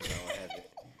to me because I don't have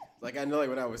it. Like, I know, like,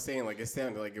 what I was saying, like, it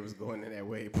sounded like it was going in that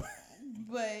way, but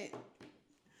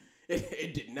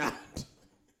it did not.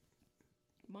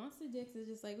 Monster dicks is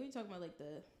just like, what are you talking about, like,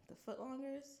 the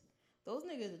footlongers? Those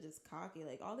niggas are just cocky.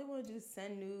 Like, all they want to do is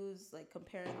send news, like,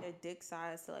 comparing their dick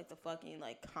size to, like, the fucking,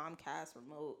 like, Comcast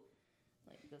remote.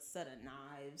 Like, the set of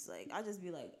knives. Like, I just be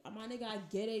like, my nigga, I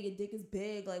get it. Your dick is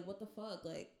big. Like, what the fuck?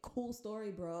 Like, cool story,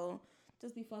 bro.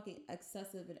 Just be fucking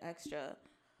excessive and extra.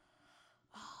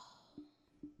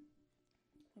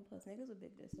 And plus, niggas with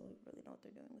big dicks don't really know what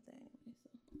they're doing with it anyway. So,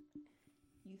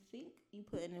 you think you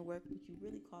putting in work, but you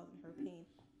really causing her pain.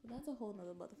 But that's a whole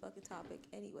nother motherfucking topic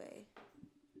anyway.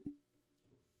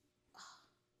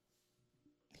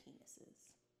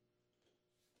 Penises.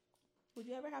 Would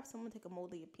you ever have someone take a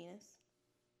mold of your penis?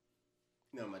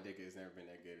 No, my dick has never been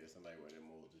that good as somebody with a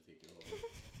mold to take it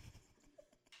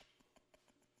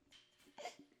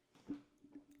home.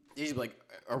 They just be like,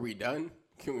 are we done?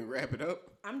 Can we wrap it up?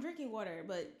 I'm drinking water,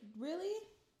 but really?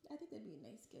 I think that'd be a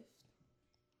nice gift.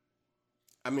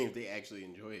 I mean, if they actually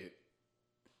enjoy it.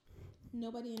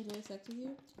 Nobody enjoys sex with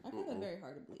you? I find that very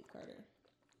hard to believe, Carter.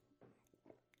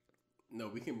 No,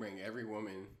 we can bring every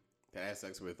woman that I had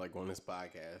sex with, like, on this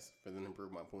podcast for them to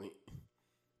prove my point.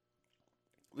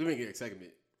 Let me get a second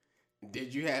bit.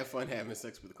 Did you have fun having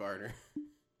sex with Carter?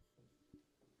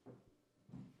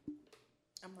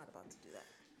 I'm not about to do that.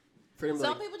 For them,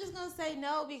 Some like, people just gonna say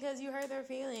no because you hurt their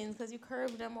feelings, because you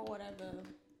curved them or whatever.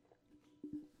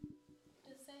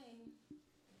 Just saying.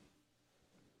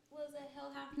 Was it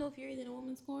hell hath no fury than a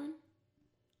woman's corn?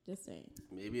 Just saying.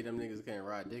 maybe them niggas couldn't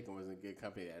ride dick and wasn't good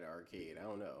company at the arcade. I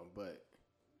don't know, but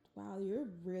Wow, you're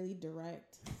really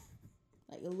direct.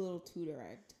 Like a little too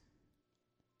direct.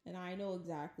 And I know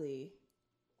exactly.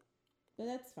 But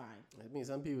that's fine. I mean,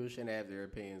 some people shouldn't have their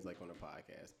opinions like on a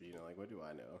podcast, but you know, like, what do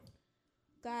I know?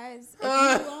 Guys, if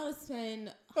you want to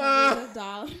spend hundreds of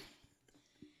dollars,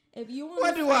 if you want,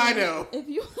 What do I know? If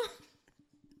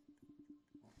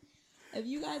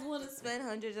you guys want to spend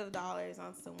hundreds of dollars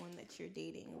on someone that you're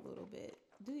dating a little bit,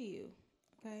 do you?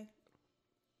 Okay.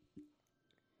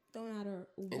 Don't matter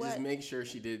And what. just make sure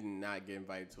she did not get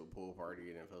invited to a pool party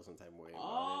and then feel some type of way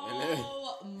about it. And then,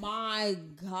 Oh my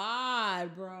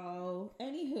God, bro.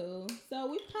 Anywho,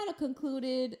 so we've kind of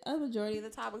concluded a majority of the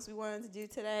topics we wanted to do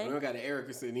today. we don't got an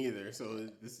Erickson either, so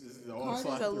this is all Carter's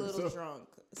slide a through, little so. drunk,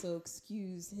 so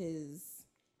excuse his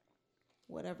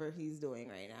whatever he's doing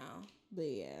right now.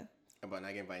 But yeah. About not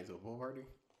getting invited to a pool party?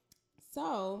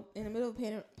 So, in the middle of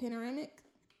panoramic,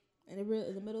 in the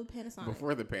middle of Panasonic,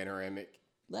 Before the panoramic.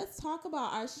 let's talk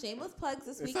about our shameless plugs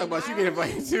this Let's week. talk about you getting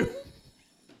invited to.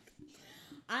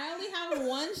 I only have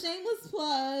one shameless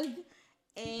plug,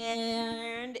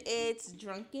 and it's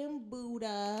Drunken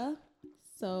Buddha.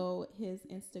 So his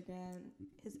Instagram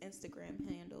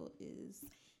handle is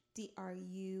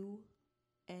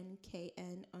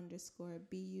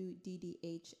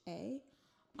DRUNKN_BUDDHA.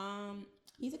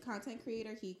 He's a content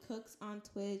creator. He cooks on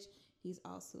Twitch. He's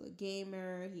also a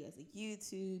gamer. He has a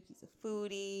YouTube. He's a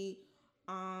foodie.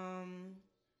 And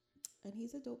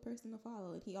he's a dope person to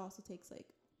follow. And he also takes like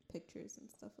pictures and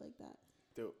stuff like that.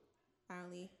 Dope. I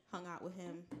only hung out with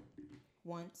him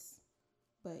once,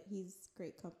 but he's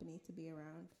great company to be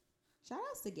around. Shout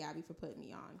outs to Gabby for putting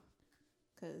me on,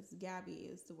 because Gabby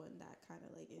is the one that kind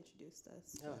of like introduced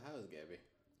us. Oh, how is Gabby?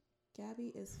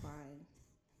 Gabby is fine.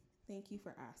 Thank you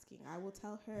for asking. I will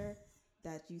tell her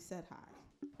that you said hi.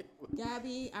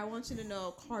 Gabby, I want you to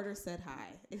know Carter said hi,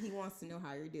 and he wants to know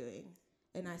how you're doing.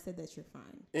 And I said that you're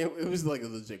fine. It was like a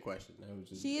legit question. That was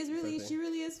just She really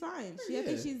is fine. I think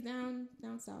Yeah. she's down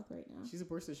south right now. She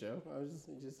supports the show. I was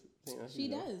just She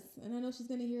does, and I know she's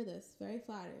gonna hear this. Very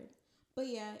flattered. But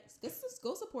yeah, just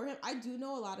go support him. I do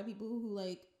know a lot of people who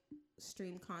like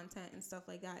stream content and stuff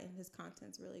like that, and his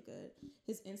content's really good.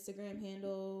 His Instagram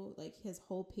handle, like his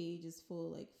whole page is full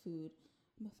of like food.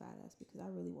 I'm a fat ass because I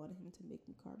really wanted him to make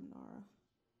me carbonara.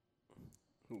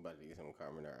 I'm about to get some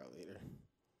carbonara later.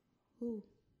 Who?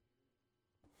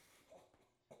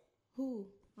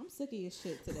 I'm sick of your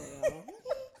shit today, y'all.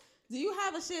 Do you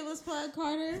have a shameless plug,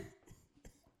 Carter?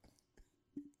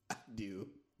 I do.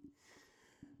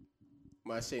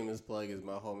 My shameless plug is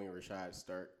my homie Rashad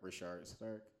Stark.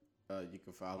 You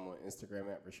can follow him on Instagram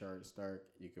at Rashad Stark.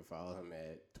 You can follow him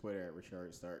at Twitter at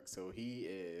Rashad Stark. So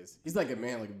he's like a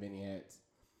man like many hats.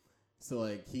 So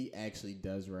like he actually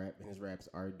does rap, and his raps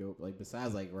are dope. Like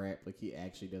besides like rap, like he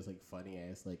actually does like funny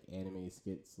ass like anime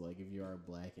skits. Like if you are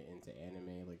black and into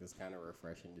anime, like it's kind of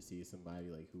refreshing to see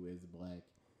somebody like who is black.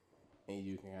 And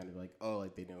you can kind of like, oh,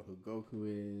 like they know who Goku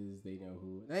is. They know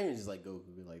who, not even just like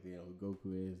Goku, but like they know who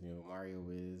Goku is, you know, Mario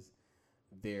is.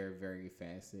 They're very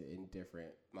facet in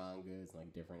different mangas,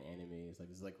 like different animes. Like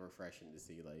it's like refreshing to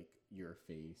see like your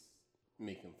face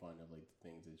making fun of like the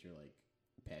things that you're like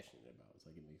passionate about. It's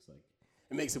like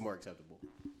it makes it more acceptable.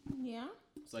 Yeah.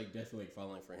 It's like definitely like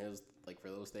following for his like for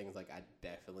those things. Like I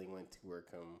definitely went to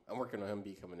work him. I'm working on him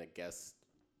becoming a guest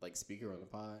like speaker on the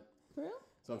pod. For real?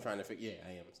 So I'm trying to figure. Yeah,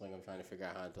 I am. So like I'm trying to figure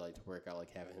out how to like to work out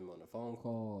like having him on the phone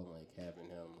call and like having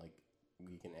him like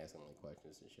we can ask him like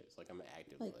questions and shit. So like I'm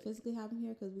actively Like physically have him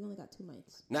here because we only got 2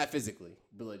 mics. not physically,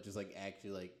 but like just like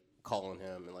actually like calling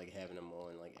him and like having him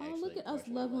on like. Oh, actually, look like, at us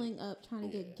questioning him, leveling like, up,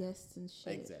 trying to get yeah. guests and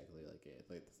shit. Exactly, like yeah,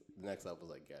 like the next level is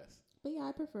like guest. But yeah,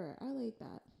 I prefer it. I like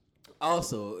that.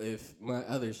 Also, if my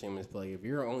other shameless plug, if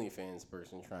you're an OnlyFans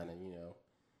person trying to,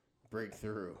 break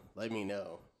through, let me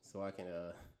know so I can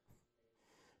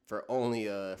for only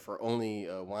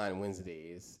Wine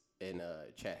Wednesdays in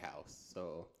Chat House.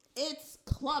 So It's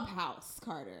Clubhouse,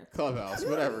 Carter. Clubhouse,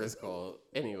 whatever it's called.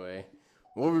 Anyway,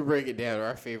 we'll be breaking down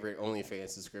our favorite OnlyFans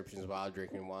subscriptions while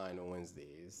drinking wine on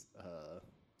Wednesdays.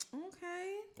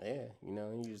 Okay. Yeah,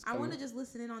 you just. I want to just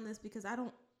listen in on this because I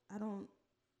don't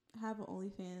have an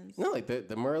OnlyFans. No, like the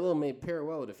Merlot may pair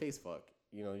well with a face fuck.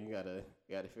 You gotta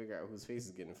figure out whose face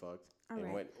is getting fucked. All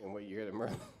and right. what year the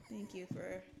Merlot. Thank you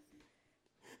for.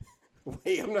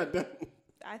 Wait, I'm not done.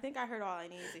 I think I heard all I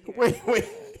needed to hear. Wait.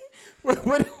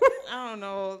 What? I don't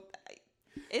know.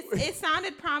 It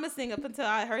sounded promising up until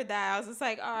I heard that. I was just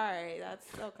like, all right, that's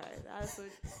okay.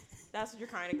 That's what you're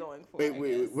kind of going for. Wait.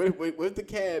 What if the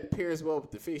cab pairs well with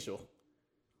the facial?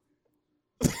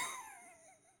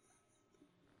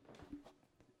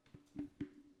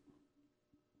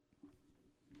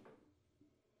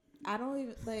 I don't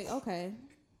even okay.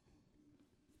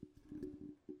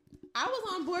 I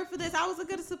was on board for this. I was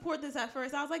gonna support this at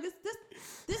first. I was like, this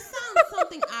sounds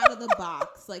something out of the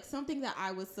box, like something that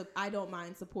I don't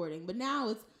mind supporting. But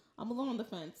now I'm along on the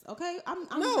fence. Okay, I'm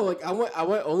No, like I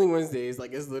went only Wednesdays.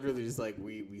 Like it's literally just like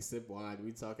we sip wine.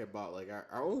 We talk about like our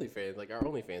OnlyFans, like our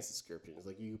OnlyFans subscriptions.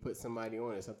 Like you put somebody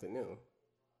on or something new.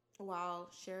 while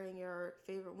sharing your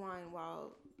favorite wine.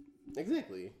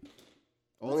 Exactly.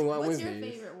 Only wine What's Wednesdays.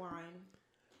 your favorite wine?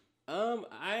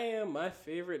 My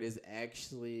favorite is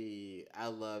actually, I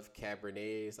love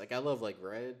Cabernets. Like, I love, like,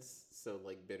 reds. So,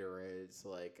 like, bitter reds,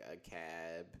 like a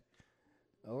Cab.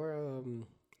 Or,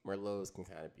 Merlots can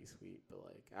kind of be sweet. But,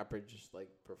 like, just, like,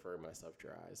 prefer my stuff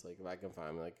dry. So, like, if I can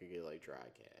find, like, a good, like, dry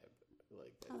Cab.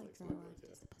 Like, that's, I like like, dry some wine. good,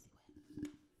 Just the pussy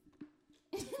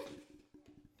wet.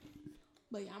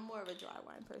 But yeah, I'm more of a dry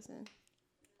wine person.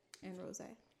 And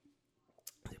rosé.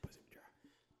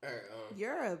 All right,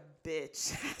 You're a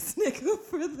bitch ass nigga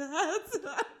for that.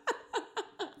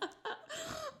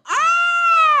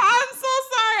 I'm so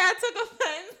sorry. I took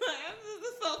offense. I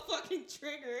just felt fucking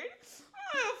triggered.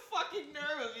 I have a fucking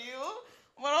nerve of you.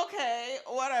 But okay,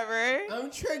 whatever. I'm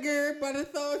triggered by the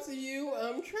thoughts of you.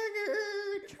 I'm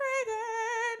triggered.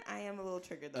 Triggered. I am a little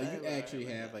triggered though. You actually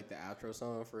have like the outro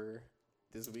song for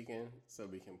this weekend, so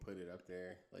we can put it up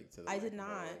there, like to the. I did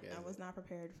microphone, not. I was not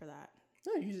prepared for that.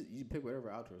 No, you pick whatever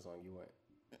outro song you want.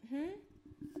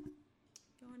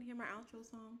 You want to hear my outro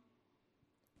song?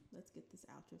 Let's get this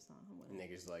outro song.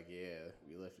 Niggas like, yeah,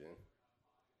 we lifting.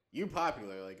 You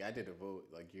popular, like I did a vote.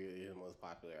 Like you're the most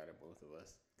popular out of both of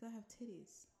us. Cause I have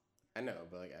titties. I know,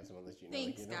 but like I just want to let you know.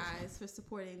 Thanks, like, you know, guys, for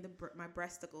supporting my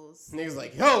breasticles. Niggas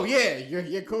like, oh yeah,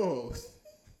 you're cool.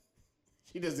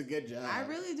 She does a good job. I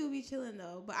really do be chilling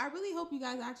though, but I really hope you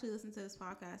guys actually listen to this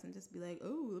podcast and just be like,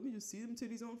 oh, let me just see them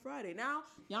titties on Friday. Now,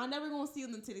 y'all never gonna see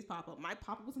them titties pop up. Might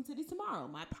pop up with some titties tomorrow.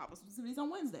 Might pop up with some titties on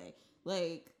Wednesday.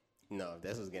 Like, no,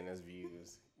 that's what's getting us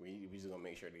views. We just gonna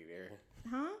make sure they're there.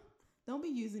 huh? Don't be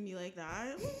using me like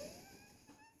that.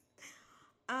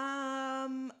 I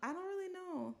don't really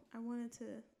know. I wanted to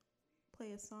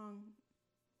play a song.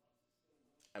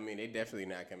 I mean, they definitely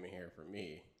not coming here for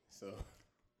me. So.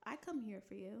 I come here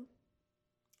for you.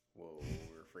 Whoa,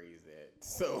 rephrase that.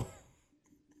 So.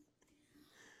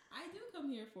 I do come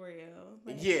here for you.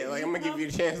 Like, yeah, like I'm gonna give you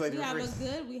a chance. Like we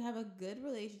have a good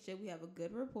relationship. We have a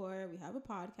good rapport. We have a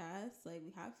podcast. Like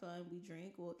we have fun. We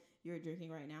drink. Well, you're drinking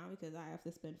right now because I have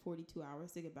to spend 42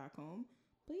 hours to get back home.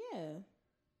 But yeah,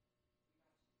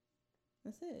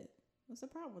 that's it. What's the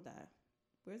problem with that?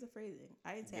 Where's the phrasing?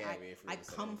 I didn't say I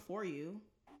come for you.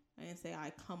 I didn't say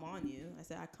I come on you. I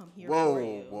said I come here for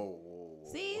you.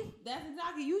 Whoa. See, that's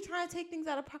exactly you trying to take things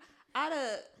out of.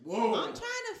 Whoa. I'm trying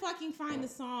to fucking find the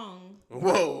song.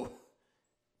 Whoa.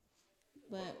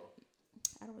 But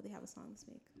I don't really have a song this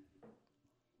week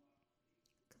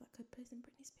because I could play some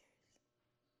Britney Spears.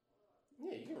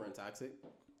 Yeah, you can run Toxic.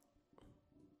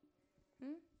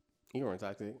 Hmm? You can run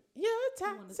Toxic. You're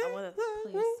toxic. I want to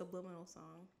play a subliminal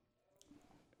song.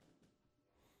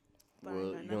 But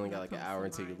well, you only got like an hour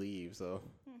until you leave, so.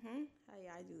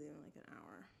 Yeah, I do leave in like an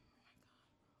hour.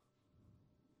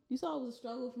 You saw it was a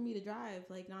struggle for me to drive,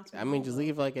 like not to. I mean, just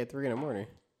leave like at 3 a.m.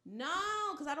 No,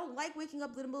 because I don't like waking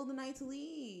up in the middle of the night to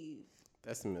leave.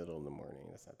 That's the middle of the morning.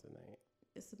 That's not the night.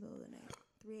 It's the middle of the night.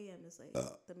 3 a.m. is like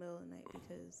the middle of the night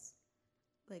because,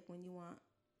 like, when you want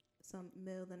some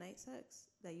middle of the night sex,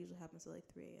 that usually happens at like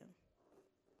 3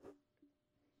 a.m.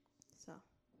 So,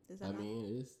 does that? I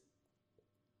mean, it's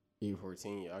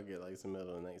 8:14. Y'all get like some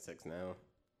middle of the night sex now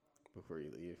before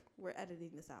you leave. We're editing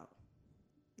this out.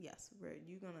 Yes,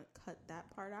 you gonna cut that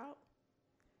part out?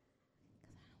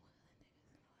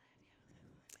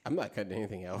 I'm not cutting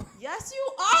anything out. Yes,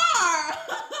 you are.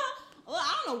 Well,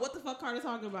 I don't know what the fuck Carter's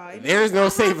talking about. There's no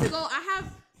safe. I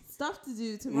have stuff to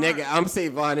do tomorrow. Nigga, I'm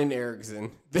Savon and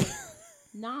Erickson.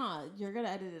 Nah, you're gonna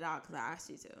edit it out because I asked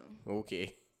you to.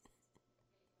 Okay.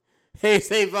 Hey,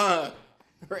 Savon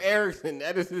or Erickson,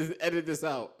 edit this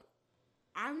out.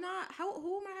 I'm not.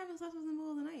 Who am I having sex with in the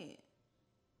middle of the night?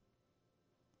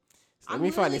 So let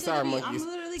me find these sour monkeys.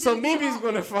 So Mimi's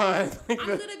gonna find. I'm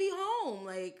gonna be home.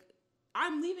 Like,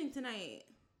 I'm leaving tonight.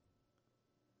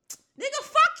 Nigga,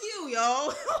 fuck you, yo.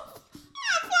 Fuck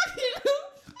you. I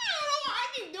don't know why I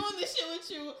keep doing this shit with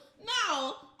you.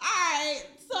 No. Alright.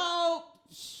 So,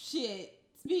 shit.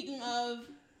 Speaking of.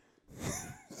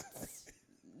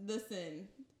 Listen,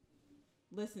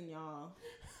 y'all.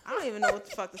 I don't even know what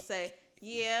the fuck to say.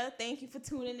 Yeah, thank you for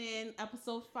tuning in.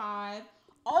 Episode 5.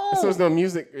 Oh. So there's no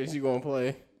music is you gonna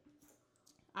play?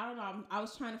 I don't know. I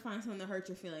was trying to find something to hurt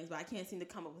your feelings, but I can't seem to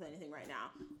come up with anything right now.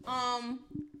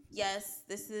 Yes,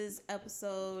 this is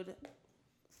episode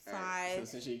 5. Right, so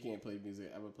since you can't play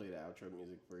music, I'm gonna play the outro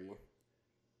music for you.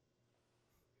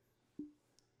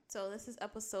 So this is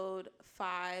episode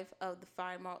 5 of the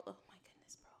Fine Malt. Oh my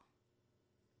goodness,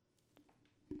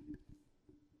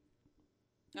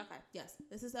 bro. Okay, yes.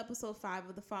 This is episode 5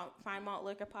 of the Fine Malt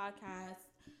Liquor podcast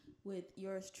with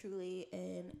yours truly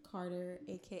and Carter,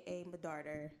 a.k.a.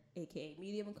 Medarder, a.k.a.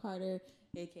 Medium Carter,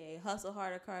 a.k.a. Hustle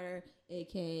Harder Carter,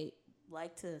 a.k.a.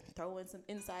 like to throw in some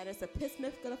insiders to piss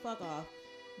Smith gonna fuck off.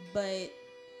 But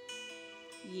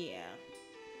yeah.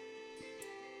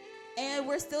 And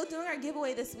we're still doing our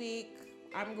giveaway this week.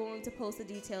 I'm going to post the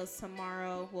details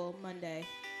tomorrow. Well, Monday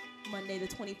the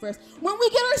 21st. When we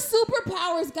get our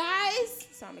superpowers, guys.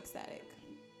 So I'm ecstatic.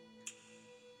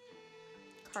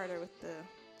 Carter with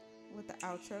the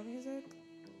outro music.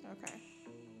 Okay.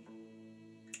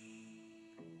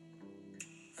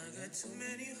 I got too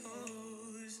many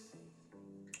hoes,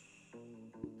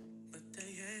 but they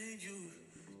ain't you.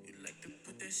 You like to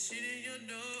put that shit in your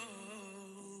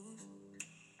nose,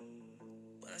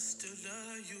 but I still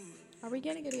love you. Are we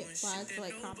gonna get flagged for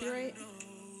like copyright?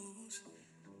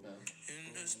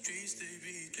 In the streets they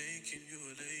be thinking you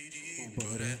a lady,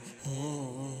 but at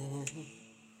home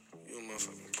you a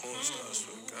motherfucking porn star, I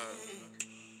swear to God.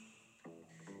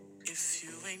 If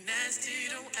you ain't nasty,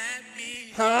 don't at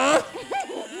me. Huh? I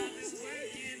was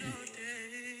working all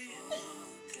day. I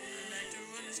like to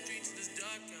run the streets in this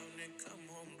dark out and then come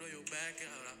home, blow your back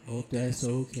out. I hope that's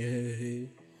okay.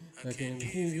 I can't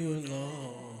leave you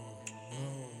alone.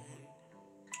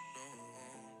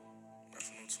 Not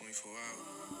for no 24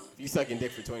 hours. You sucking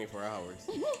dick for 24 hours.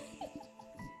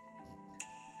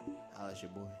 Holla at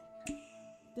your boy.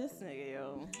 This nigga,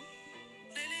 yo.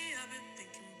 Lately I've been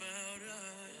thinking about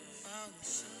us.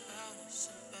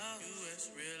 About you as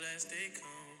real as they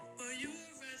come. But you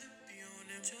would rather be on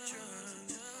them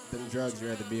drugs. Them drugs you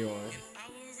rather be on. I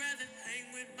would rather hang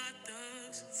with my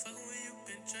thugs. Fuck when you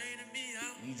been draining me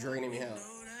out. You draining me out.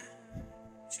 Blow that.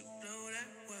 You blow that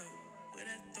well. Where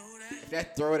that throw that. If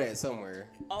that throw that somewhere.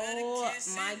 Oh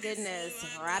my goodness.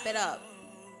 Wrap it up.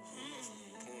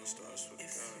 Porn stars for the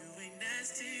God. You ain't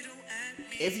nasty, don't at me.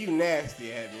 If you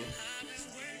nasty at me. I was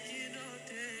working all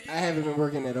day. I haven't been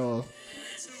working at all.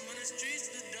 So when the streets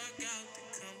in the dark out, they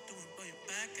come through and blow your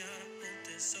back out. I hope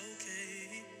that's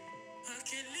okay. I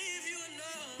can't leave you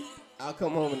alone. I'll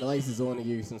come home and the lights is on and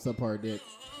give you some subpar dick.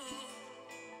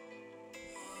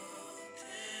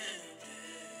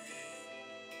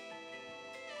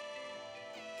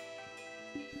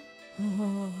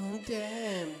 Oh,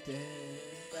 damn, damn.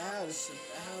 About us.